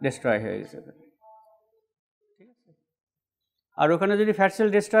সেল ডিস্ট্রয় হয়ে গেছে। আর ওখানে যদি ফ্যাট সেল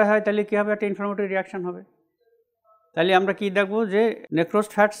ডিস্ট্রয় হয় তাহলে কী হবে? একটা ইনফ্লামেটরি রিয়াকশান হবে। তাহলে আমরা কী দেখব? যে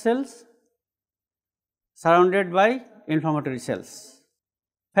নেক্রোসড fat sales surrounded by inflammatory sales.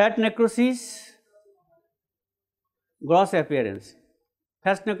 Fat necrosis, gross appearance,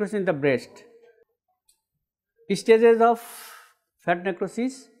 fat necrosis in the breast. Stages of fat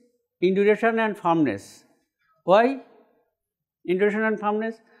necrosis: induration and firmness. Why induration and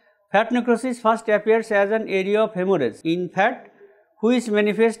firmness? Fat necrosis first appears as an area of hemorrhage in fat which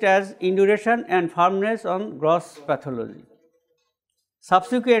manifests as induration and firmness on gross pathology.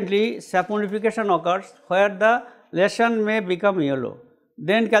 Subsequently, saponification occurs where the lesion may become yellow,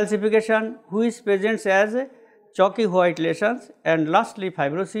 then calcification which presents as chalky white lesions, and lastly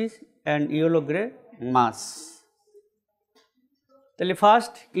fibrosis and yellow grey mass. তাহলে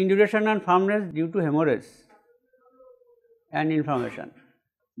first induration and firmness due to hemorrhage and inflammation,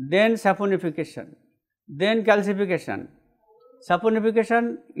 then saponification, then calcification. Saponification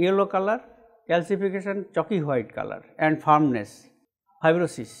yellow color, calcification chalky white color, and firmness,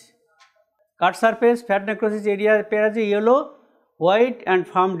 fibrosis. Cut surface fat necrosis area appear as yellow, white and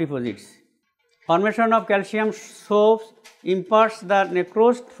firm deposits. Formation of calcium soaps imparts the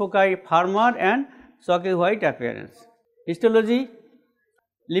necrosed foci firmer and chalky white appearance. Histology: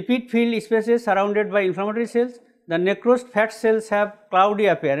 lipid filled spaces surrounded by inflammatory cells. The necrosed fat cells have cloudy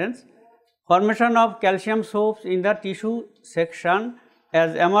appearance. Formation of calcium soaps in the tissue section as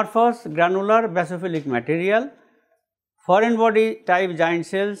amorphous granular basophilic material. Foreign body type giant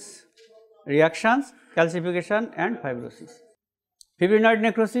cells reactions, calcification and fibrosis. Fibrinoid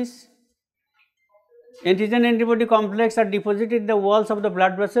necrosis. antigen antibody complex are deposited in the walls of the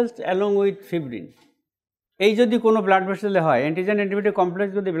blood vessels along with fibrin. এই যদি কোনো blood ভেসেলে হয়, antigen antibody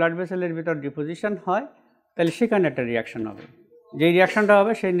complex যদি blood ভেসেলের ভিতর deposition হয়, তাহলে সেখানে একটা রিয়াকশন হবে। যেই রিয়াকশনটা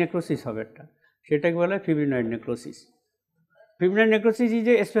হবে সেই নেক্রোসিস হবে একটা, সেটাকে বলা হয় fibrinoid necrosis. Fibrinoid necrosis is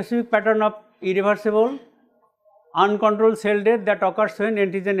a specific pattern of irreversible, uncontrolled cell death that occurs when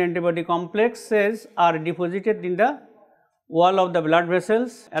antigen antibody complexes are deposited in the wall of the blood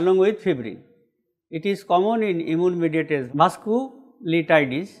vessels along with fibrin. It is common in immune mediated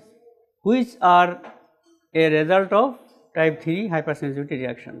vasculitis, which are a result of type 3 hypersensitivity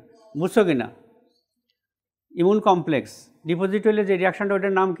reaction. বুঝছো কিনা? Immune complex deposit হলে যে রিয়াকশনটা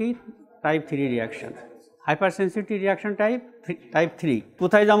ওটার নাম কি? Type 3 reaction. Hypersensitive reaction type 3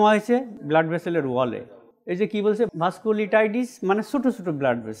 কোথায় জমা হয়েছে? ব্লাড ভেসেলের ওয়ালে। এই যে কি বলছে ভাস্কুলিটাইটিস মানে ছোটো ছোটো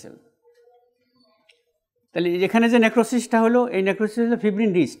ব্লাড ভেসেল। তাহলে এখানে যে নেক্রোসিসটা হলো, এই নেক্রোসিস হলো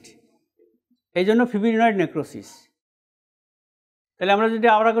ফিব্রিন রিস্ট, এই জন্য ফিব্রিনয়েড নেক্রোসিস। তাহলে আমরা যদি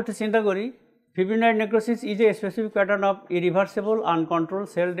আবার একটু চিন্তা করি, fibrinoid necrosis is a specific pattern of irreversible, uncontrolled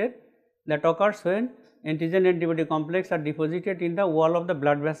cell death that occurs when antigen antibody complex are deposited in the wall of the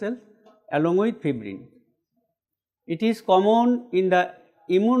blood vessel along with fibrin. It is common in the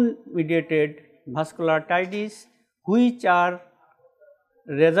immune mediated vasculitis, which are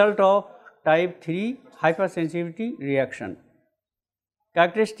result of type 3 hypersensitivity reaction.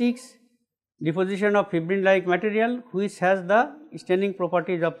 Characteristics: deposition of fibrin like material which has the staining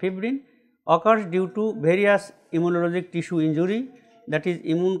properties of fibrin occurs due to various immunologic tissue injury, that is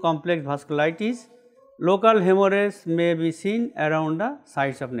immune complex vasculitis. Local hemorrhage may be seen around the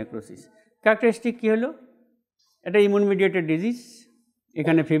sites of necrosis. Characteristic কি হলো? এটা immune mediated disease,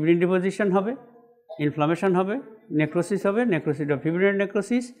 এখানে fibrin deposition হবে, inflammation হবে, necrosis হবে, necrosis of fibrinoid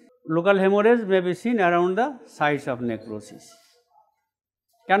necrosis. Local haemorrhage may be seen around the sites of necrosis.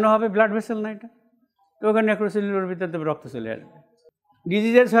 কেন হবে? Blood vessel না এটা, তো ওখানে নেক্রোসিসের ভিতরে রক্ত চলে আসবে।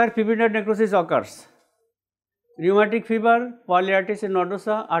 Diseases where fibrinoid necrosis occurs: rheumatic fever, polyarteritis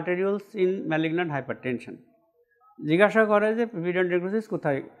nodosa, arterioles in malignant hypertension. জিজ্ঞাসা করে যে fibrinoid necrosis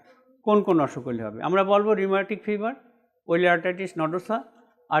কোথায়, কোন কোন অসুখ হলে হবে? আমরা বলবো rheumatic fever, polyarteritis nodosa,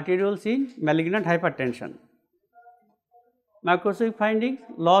 arterioles in malignant hypertension. Microscopic findings: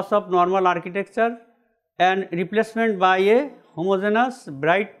 loss of normal architecture and replacement by a homogeneous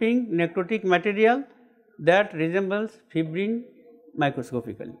bright pink necrotic material that resembles fibrin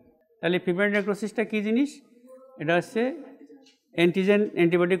microscopically. তাহলে ফিব্রিনয়েড নেক্রোসিসটা কী জিনিস? এটা হচ্ছে antigen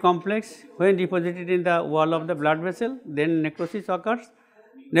antibody complex when deposited in the wall of the blood vessel, then necrosis occurs.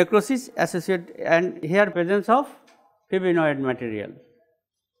 Necrosis associated and here presence of fibrinoid material,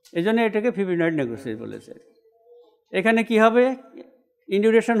 এই জন্য এটাকে fibrinoid necrosis বলেছে। এখানে কি হবে?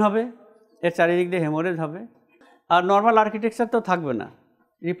 ইনডিউরেশন হবে, এর চারিদিক দিয়ে হেমোরেজ হবে, আর নর্মাল আর্কিটেকচার তো থাকবে না,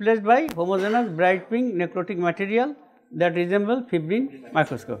 replaced by homogeneous bright pink necrotic material that resemble fibrin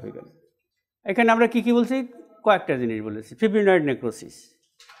microscopically. এখানে আমরা কি বলছি? কয়েকটা জিনিস বলেছি। ফিব্রিনয়েড নেক্রোসিস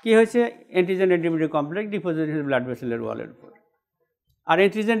কী হয়েছে? অ্যান্টিজেন অ্যান্টিবডি কমপ্লেক্স ডিপোজিট হয়েছে ব্লাড ভেসেলের ওয়ালের উপর, আর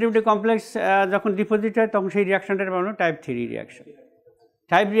অ্যান্টিজেন অ্যান্টিবডি কমপ্লেক্স যখন ডিপোজিট হয় তখন সেই রিয়াকশনটার বানানো টাইপ 3 রিয়াকশন।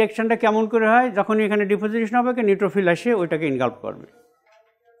 টাইপ রিয়াকশনটা কেমন করে হয়? যখন এখানে ডিপোজিশন হবে নিউট্রোফিল আসে ওইটাকে ইনগাল্প করবে,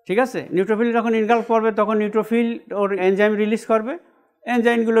 ঠিক আছে? নিউট্রোফিল যখন ইনগাল্প করবে তখন নিউট্রোফিল ওর এনজাইম রিলিজ করবে,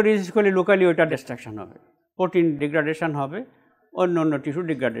 এনজাইমগুলো রিলিজ করলে লোকালি ওইটা ডিস্ট্রাকশন হবে, প্রোটিন ডিগ্রাডেশন হবে, অন্য অন্য টিস্যু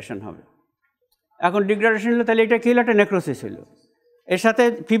ডিগ্রাডেশন হবে। এখন ডিগ্রাডেশন হলো, তাহলে এটা কী হলো? একটা নেক্রোসিস হলো। এর সাথে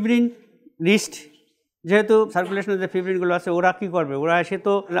ফিব্রিন রিস্ট, যেহেতু সার্কুলেশনে যে ফিব্রিনগুলো আছে ওরা কী করবে? ওরা এসে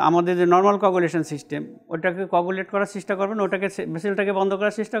তো আমাদের যে নর্মাল কগুলেশন সিস্টেম ওটাকে কগুলেট করার চেষ্টা করবে না, ওটাকে ভেসেলটাকে বন্ধ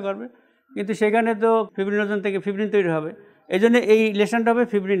করার চেষ্টা করবে, কিন্তু সেখানে তো ফিব্রিনোজেন থেকে ফিব্রিন তৈরি হবে, এই জন্য এই রিলেশনটা হবে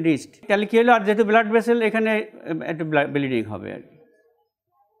ফিব্রিন রিস্ট। তাহলে কী হলো? আর যেহেতু ব্লাড ভেসেল এখানে একটু ব্লিডিং হবে আর কি,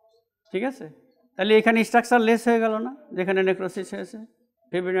 ঠিক আছে? তাহলে এখানে স্ট্রাকচার লেস হয়ে গেল না, যেখানে নেক্রোসিস হয়েছে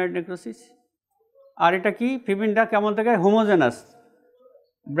ফিব্রিনয়েড নেক্রোসিস। আর এটা কি? ফিব্রিনটা কেমন থাকে? Homogeneous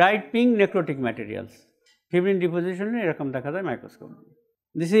bright pink necrotic materials, fibrin ডিপোজিশনে এরকম দেখা যায় microscope.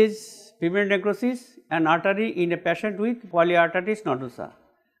 This is fibrin necrosis an artery in a patient with পলিআর্টারিটিস nodosa.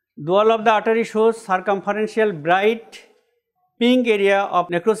 The wall of the artery shows circumferential bright pink area of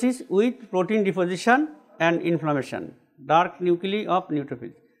necrosis with protein deposition and inflammation, dark nuclei of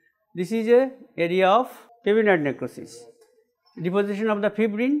neutrophils. This is a area of fibrinoid necrosis, deposition of the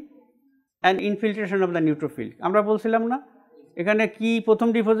fibrin and infiltration of the neutrophil. আমরা বলছিলাম না এখানে কি প্রথম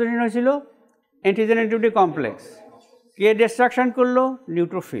deposition হয়েছিল? Antigen antibody complex. কে distraction করলো?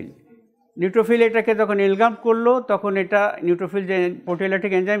 Neutrophil. Neutrophil এটাকে যখন ইনগাল্প করলো তখন এটা নিউট্রোফিল যে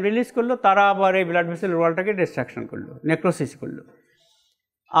প্রোটিওলাইটিক এনজাইম রিলিজ করলো, তারা আবার এই ব্লাড ভেসেল ওয়ালটাকে ডিস্ট্রাকশন করলো, নেক্রোসিস করলো।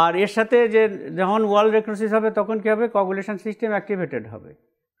 আর এর সাথে যে যখন ওয়াল নেক্রোসিস হবে তখন কী হবে? কগুলেশন সিস্টেম অ্যাক্টিভেটেড হবে,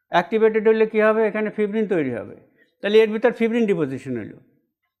 অ্যাক্টিভেটেড হলে কী হবে, এখানে ফিব্রিন তৈরি হবে, তাহলে এর ভিতর ফিব্রিন ডিপোজিশন হলো।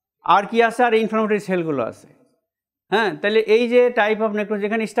 আর কি আছে, আর ইনফ্লামেটরি সেলগুলো আছে। হ্যাঁ, তাহলে এই যে টাইপ অফ নেক্রোসিস,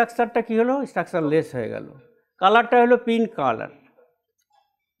 এখানে স্ট্রাকচারটা কী হলো, স্ট্রাকচার লেস হয়ে গেল। কালারটা হলো pink colour,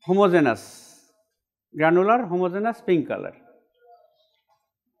 homogeneous, granular homogeneous pink colour.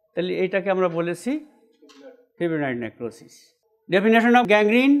 তাহলে এইটাকে আমরা বলেছি fibrinoid necrosis. Definition of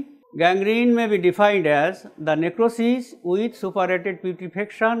gangrene. Gangrene may be defined as the necrosis with suppurated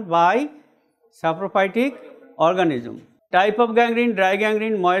putrefaction by saprophytic organism. Type of gangrene: dry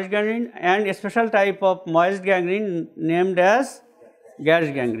gangrene, moist gangrene, and a special type of moist gangrene named as gas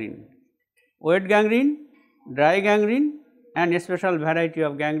gangrene. Wet gangrene, dry gangrene, and a special variety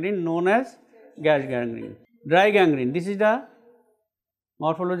of gangrene known as gas gangrene. Dry gangrene, this is the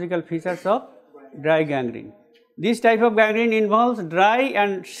morphological features of dry gangrene. This type of gangrene involves dry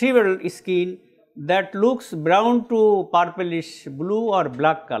and shriveled skin that looks brown to purplish blue or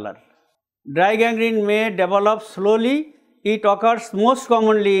black color. Dry gangrene may develop slowly. It occurs most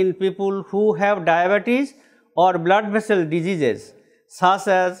commonly in people who have diabetes or blood vessel diseases such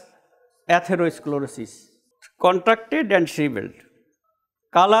as atherosclerosis. Contracted and shriveled.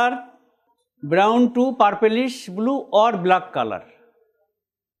 Color: brown to purplish blue or black color.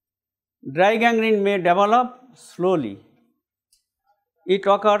 Dry gangrene may develop slowly. It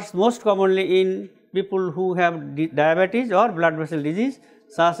occurs most commonly in people who have diabetes or blood vessel disease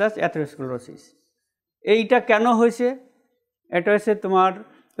such as atherosclerosis. এইটা কেন হয়েছে? এটা হচ্ছে তোমার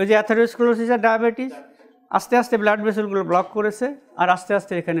ওই যে atherosclerosis আর diabetes, আস্তে আস্তে ব্লাড ভেসেলগুলো ব্লক করেছে আর আস্তে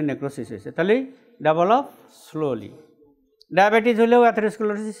আস্তে এখানে নেক্রোসিস হয়েছে, তাহলে ডেভেলপ স্লোলি। ডায়াবেটিস হলেও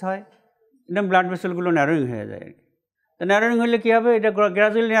অ্যাথেরোস্ক্লেরোসিস হয়, এটা ব্লাড ভেসেলগুলো ন্যারোইং হয়ে যায় আর কি। তো ন্যারোইং হলে কী হবে, এটা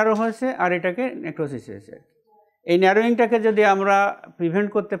গ্রাজুয়ালি ন্যারো হয়েছে আর এটাকে নেক্রোসিস হয়েছে। এই ন্যারোইংটাকে যদি আমরা প্রিভেন্ট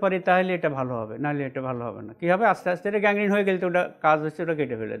করতে পারি তাহলে এটা ভালো হবে, নাহলে এটা ভালো হবে না। কী হবে, আস্তে আস্তে এটা গ্যাংগ্রিন হয়ে গেলে তো ওটা কাজ হচ্ছে ওটা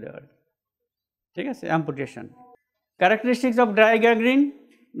কেটে ফেলে দেওয়ার, ঠিক আছে, amputation. Characteristics of dry gangrene: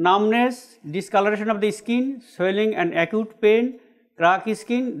 numbness, discoloration of the skin, swelling and acute pain, crack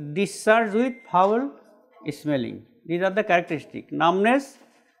skin, discharge with foul smelling. These are the characteristics: numbness,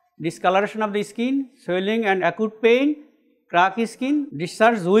 discoloration of the skin, swelling and acute pain, crack skin,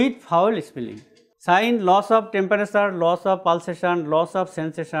 discharge with foul smelling. Sign: loss of temperature, loss of pulsation, loss of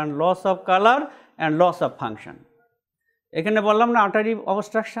sensation, loss of color and loss of function. এখানে বললাম না artery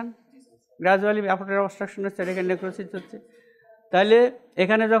obstruction, gradually artery obstruction হচ্ছে, এখানে necrosis হচ্ছে। তাহলে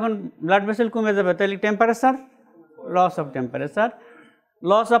এখানে যখন blood vessel কমে যাবে তাহলে temperature, loss of temperature,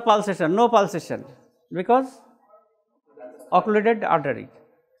 loss of pulsation, no pulsation because occluded artery,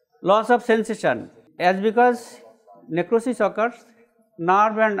 loss of sensation as because necrosis occurs,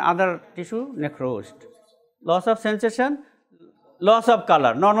 nerve and other tissue necrosed, loss of sensation, loss of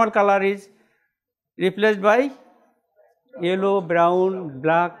color, normal color is replaced by yellow, brown,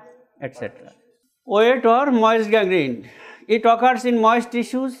 black, etc. Wet or moist gangrene: it occurs in moist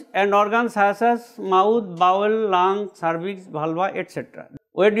tissues and organs such as mouth, bowel, lung, cervix, vulva, etc.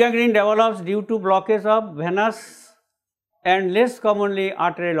 Wet gangrene develops due to blockage of venous and less commonly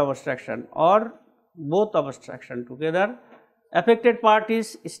arterial obstruction or both obstruction together. Affected part is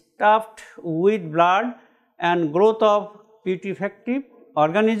stuffed with blood and growth of putrefactive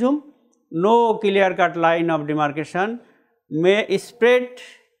organism. No clear-cut line of demarcation. May spread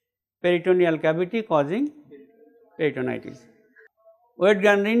peritoneal cavity causing peritonitis. Wet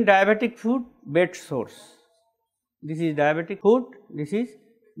gangrene: diabetic food, bed sores. This is diabetic food, this is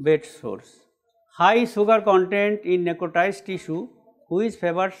bed sores. High sugar content in necrotized tissue which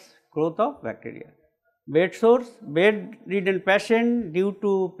favors growth of bacteria. Bed sores: bedridden patient due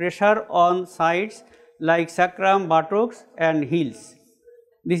to pressure on sides like sacrum, buttocks and heels.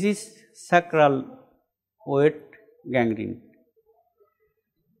 This is sacral wet gangrene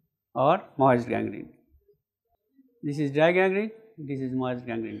or moist gangrene. This is dry gangrene, this is moist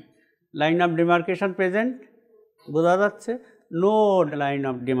gangrene. Line of demarcation present, বোঝা যাচ্ছে, no line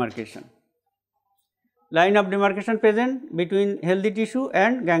of demarcation. Line of demarcation present between healthy tissue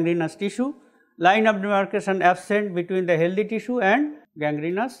and gangrenous tissue. Line of demarcation absent between the healthy tissue and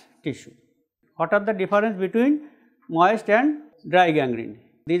gangrenous tissue. What are the difference between moist and dry gangrene?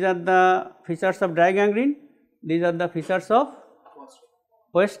 These are the features of dry gangrene, these are the features of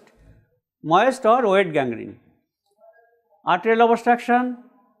moist or wet gangrene. Arterial obstruction,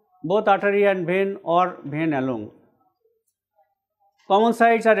 both artery and vein or vein alone. Common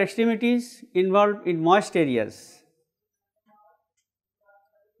sites are extremities involved in moist areas.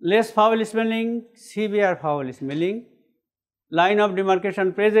 Less foul smelling, severe foul smelling. Line of demarcation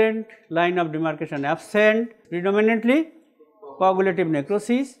present, line of demarcation absent. Predominantly coagulative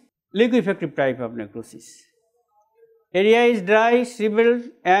necrosis, liquefactive type of necrosis. Area is dry, shriveled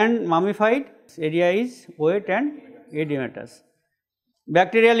and mummified. Area is wet and edematous.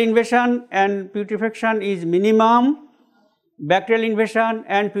 Bacterial invasion and putrefaction is minimum. Bacterial invasion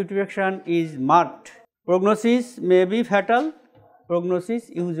and putrefaction is marked. Prognosis may be fatal. Prognosis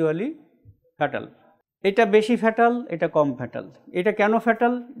usually fatal. এটা বেশি fatal, এটা কম fatal. এটা কেন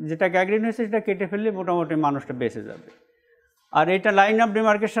fatal? যেটা gangrene হয়েছে সেটা কেটে ফেললে মোটামুটি মানুষটা বেঁচে যাবে। আর এটা লাইন অফ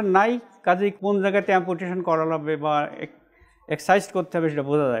ডিমার্কেশন নাই, কাজেই কোন জায়গাতে অ্যাম্পুটেশন করা লাগবে বা এক্সারসাইজ করতে হবে সেটা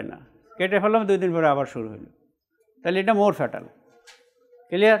বোঝা যায় না। কেটে ফেললাম, 2 দিন পরে আবার শুরু হলো, তাহলে এটা মোর fatal.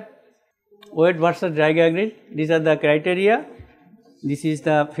 Clear? Wait versus dry gangrene, this are the criteria. This is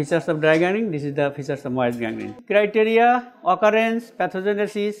the features of dry gangrene, this is the features of moist gangrene. Criteria: occurrence,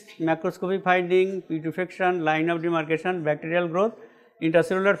 pathogenesis, macroscopic finding, putrefaction, line of demarcation, bacterial growth,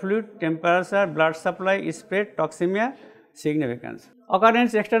 intracellular fluid, temperature, blood supply, spread, toxemia, significance.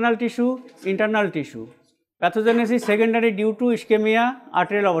 Occurrence: external tissue, internal tissue. Pathogenesis: secondary due to ischemia,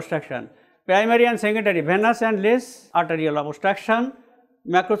 arterial obstruction. Primary and secondary: venous and less arterial obstruction.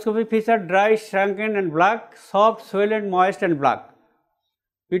 Macroscopic feature: dry, shrunken and black, soft, swollen, moist and black.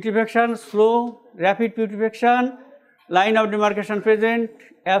 Putrefaction: slow, rapid putrefaction, line of demarcation present,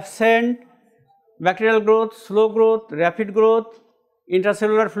 absent, bacterial growth, slow growth, rapid growth,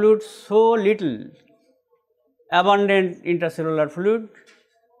 intracellular fluid so little, abundant intracellular fluid,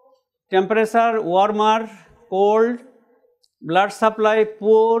 temperature warmer, cold, blood supply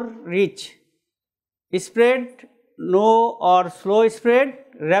poor, rich, spread no or slow spread,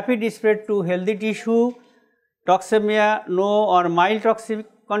 rapid spread to healthy tissue, toxemia no or mild toxic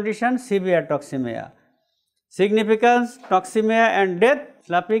condition, severe toxemia. Significance: toxemia and death,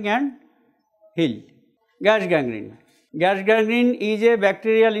 slapping and heal. Gas gangrene. Gas gangrene is a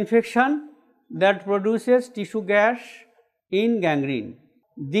bacterial infection that produces tissue gas in gangrene.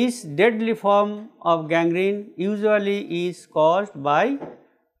 This deadly form of gangrene usually is caused by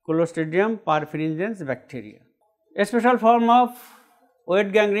Clostridium perfringens bacteria. A special form of wet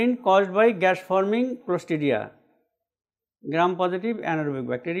gangrene caused by gas forming Clostridia, gram positive anaerobic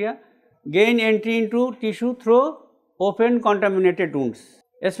bacteria, gain entry into tissue through open contaminated wounds,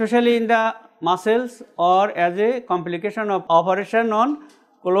 especially in the muscles or as a complication of operation on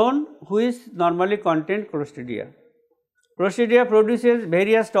colon which normally contain Clostridia. Clostridia produces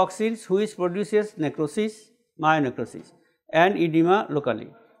various toxins which produces necrosis, myonecrosis and edema locally.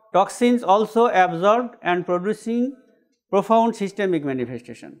 Toxins also absorbed and producing profound systemic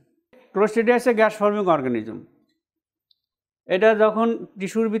manifestation. Clostridia is a gas forming organism. এটা যখন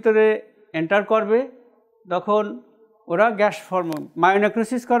টিস্যুর ভিতরে enter করবে তখন ওরা gas form,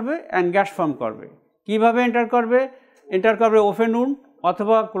 মায়োনেক্রোসিস করবে and gas form করবে। কিভাবে এন্টার করবে? এন্টার করবে ওপেন উন্ড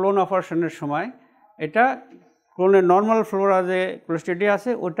অথবা ক্লোন অপারেশনের সময়। এটা ক্লোনের নর্মাল ফ্লোরা যে ক্লোস্ট্রিডিয়া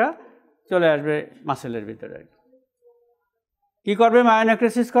আছে ওটা চলে আসবে মাসেলের ভিতরে। কী করবে?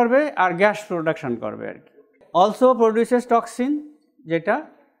 মায়োনেক্রোসিস করবে আর গ্যাস প্রোডাকশন করবে আর কি। অলসো প্রডিউসেস টক্সিন, যেটা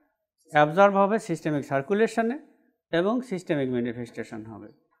অ্যাবজর্ব হবে সিস্টেমিক সার্কুলেশনে এবং সিস্টেমিক ম্যানিফেস্টেশন হবে।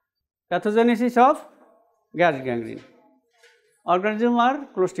 Pathogenesis of gas gangrene. Organism are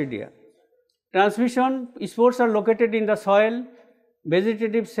Clostridia. Transmission: spores are located in the soil.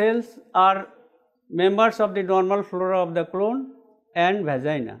 Vegetative cells are members of the normal flora of the colon and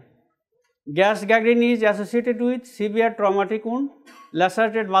vagina. Gas gangrene is associated with severe traumatic wound,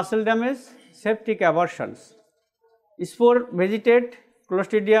 lacerated muscle damage, septic abortions. Spore vegetate,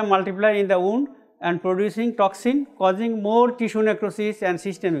 Clostridia multiply in the wound and producing toxin, causing more tissue necrosis and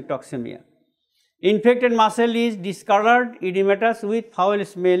systemic toxemia. Infected muscle is discolored, edematous with foul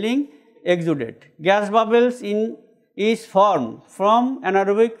smelling exudate. Gas bubbles is formed from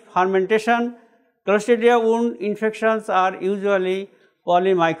anaerobic fermentation. Clostridia wound infections are usually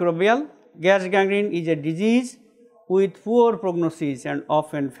polymicrobial. Gas gangrene is a disease with poor prognosis and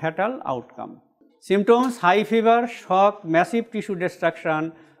often fatal outcome. Symptoms: high fever, shock, massive tissue destruction,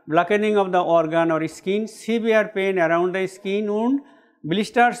 blackening of the organ or skin, severe pain around the skin wound,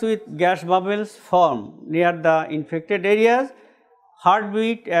 blisters with gas bubbles form near the infected areas,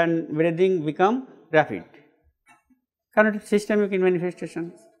 heartbeat and breathing become rapid. Kind of systemic manifestation: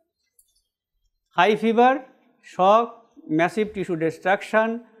 high fever, shock, massive tissue destruction,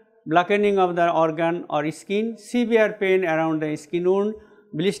 blackening of the organ or skin, severe pain around the skin wound,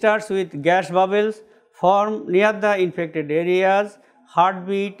 blisters with gas bubbles form near the infected areas,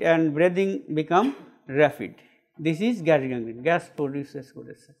 heartbeat and breathing become rapid. This is gas gangrene, gas produces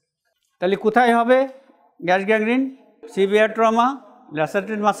করেছে। তাহলে কোথায় হবে gas gangrene? Severe trauma,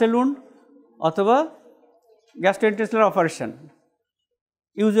 ল্যাসারেটেড muscle wound অথবা gastrointestinal operation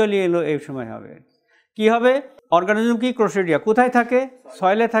usually এলো এই সময় হবে। কি হবে? অর্গানিজম কি? ক্লোস্ট্রিডিয়া। কোথায় থাকে?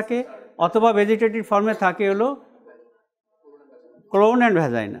 সয়েলে থাকে অথবা ভেজিটেটিভ ফর্মে থাকে হলো ক্লোন অ্যান্ড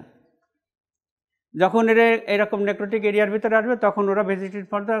ভ্যাজাইনা। যখন এরা এরকম নেক্রোটিক এরিয়ার ভিতরে আসবে তখন ওরা ভেজিটেটিভ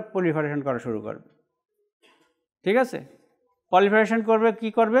ফার্দার পলিফারেশন করা শুরু করবে, ঠিক আছে? পলিফারেশন করবে, কি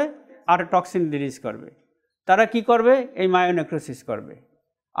করবে? আর টক্সিন রিলিজ করবে। তারা কি করবে? এই মায়োনেক্রোসিস করবে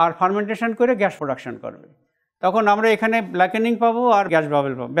আর ফার্মেন্টেশন করে গ্যাস প্রোডাকশন করবে। তখন আমরা এখানে ব্ল্যাকেনিং পাবো আর গ্যাস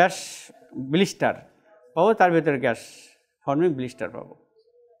বাবেল পাবো, গ্যাস ব্লিস্টার পাবো, তার ভিতরে গ্যাস ফর্মিং ব্লিস্টার পাবো।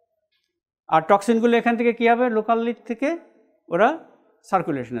 আর টক্সিনগুলো এখান থেকে কী হবে? লোকালি থেকে ওরা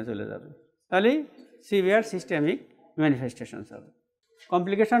সার্কুলেশনে চলে যাবে, তাহলে সিভিয়ার সিস্টেমিক ম্যানিফেস্টেশনস হবে।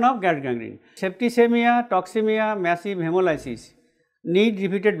 Complication of gas gangrene, septicaemia, toxaemia, massive haemolysis, need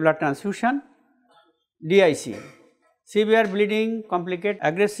repeated blood transfusion, DIC, severe bleeding, complicate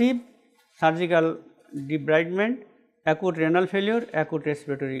aggressive surgical debridement, acute renal failure, acute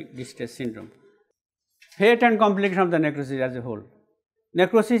respiratory distress syndrome. Fate and complication of the necrosis as a whole.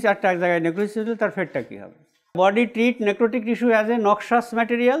 Necrosis একটা জায়গায় necrosis হলে তার ফেটটা কী হবে? Body treat necrotic tissue as a noxious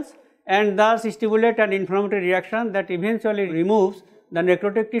materials and thus stimulate an inflammatory reaction that eventually removes the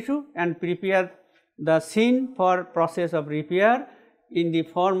necrotic tissue and prepare the scene for process of repair in the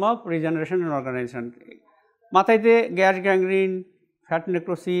form of regeneration and organization. মাথাইতে gas gangrene, fat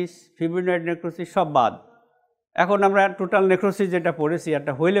necrosis, fibrinoid necrosis সব বাদ। এখন আমরা total necrosis যেটা পড়েছি,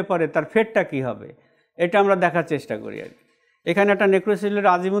 একটা হইলে পরে তার ফেটটা কী হবে এটা আমরা দেখার চেষ্টা করি আর কি। এখানে একটা নেক্রোসিসের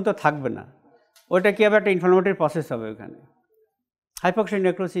আজীবন তো থাকবে না, ওইটা কী হবে? একটা ইনফ্লামেটরি প্রসেস হবে ওখানে, হাইপক্সিক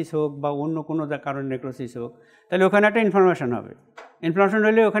নেক্রোসিস হোক বা অন্য কোনো কারণ নেক্রোসিস হোক, তাহলে ওখানে একটা ইনফ্লামেশন হবে। ইনফ্লামেশন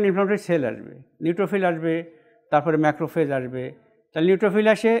হলে ওখানে ইনফ্লামেটরি সেল আসবে, নিউট্রোফিল আসবে, তারপরে ম্যাক্রোফেজ আসবে। তাহলে নিউট্রোফিল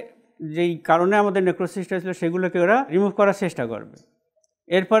আসে যেই কারণে আমাদের নেক্রোসিসটা ছিল সেগুলোকে ওরা রিমুভ করার চেষ্টা করবে।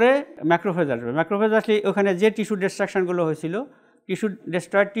 এরপরে ম্যাক্রোফেজ আসবে, ম্যাক্রোফেজ আসলে ওখানে যে টিস্যু ডিস্ট্রাকশনগুলো হয়েছিল, tissue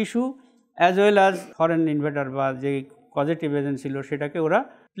destroyed tissue as well as foreign ইনভেডার বা যে পজিটিভ এজেন্ট ছিল সেটাকে ওরা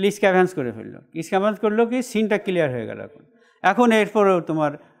স্ক্যাভেন্স করে ফেললো। স্ক্যাভেন্স করলো কি, সিনটা ক্লিয়ার হয়ে গেল। এখন এরপরেও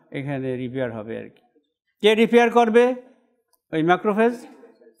তোমার এখানে রিপেয়ার হবে আর কি। কে রিপেয়ার করবে? ওই macrophage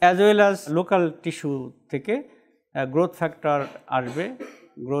as well as local tissue থেকে গ্রোথ ফ্যাক্টর আসবে,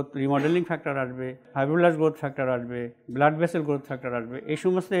 গ্রোথ রিমডেলিং ফ্যাক্টর আসবে, ফাইব্রোব্লাস্ট গ্রোথ ফ্যাক্টর আসবে, ব্লাড ভেসেল গ্রোথ ফ্যাক্টর আসবে, এই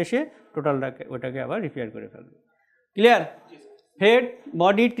সমস্ত এসে টোটালটাকে ওটাকে আবার রিপেয়ার করে ফেলবে। Clear? Head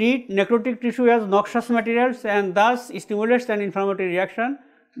body treat necrotic tissue as noxious materials and thus stimulates an inflammatory reaction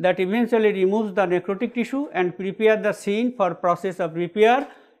that eventually removes the necrotic tissue and prepare the scene for process of repair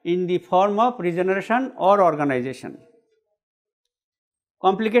in the form of regeneration or organization.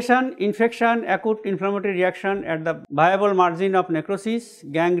 Complication, infection, acute inflammatory reaction at the viable margin of necrosis,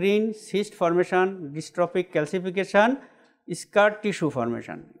 gangrene, cyst formation, dystrophic calcification, scar tissue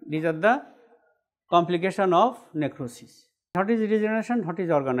formation. These are the complication of necrosis. What is regeneration? What is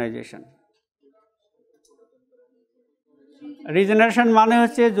organization? Regeneration মানে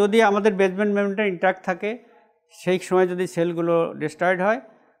হচ্ছে যদি আমাদের basement মেমব্রেনটা intact থাকে, সেই সময় যদি সেলগুলো destroyed হয়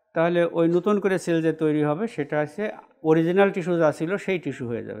তাহলে ওই নতুন করে সেল যে তৈরি হবে সেটা হচ্ছে অরিজিনাল টিস্যু যা ছিল সেই টিস্যু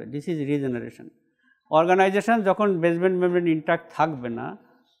হয়ে যাবে। This is regeneration. অর্গানাইজেশন, যখন বেসমেন্ট মেমব্রেন ইনট্যাক্ট থাকবে না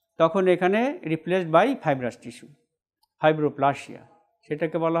তখন এখানে রিপ্লেসড বাই ফাইব্রাস টিস্যু, ফাইব্রোপ্লাসিয়া,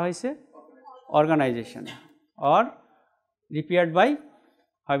 সেটাকে বলা হয়েছে organisation or repaired by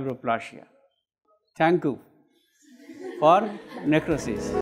fibroplasia. Thank you for necrosis.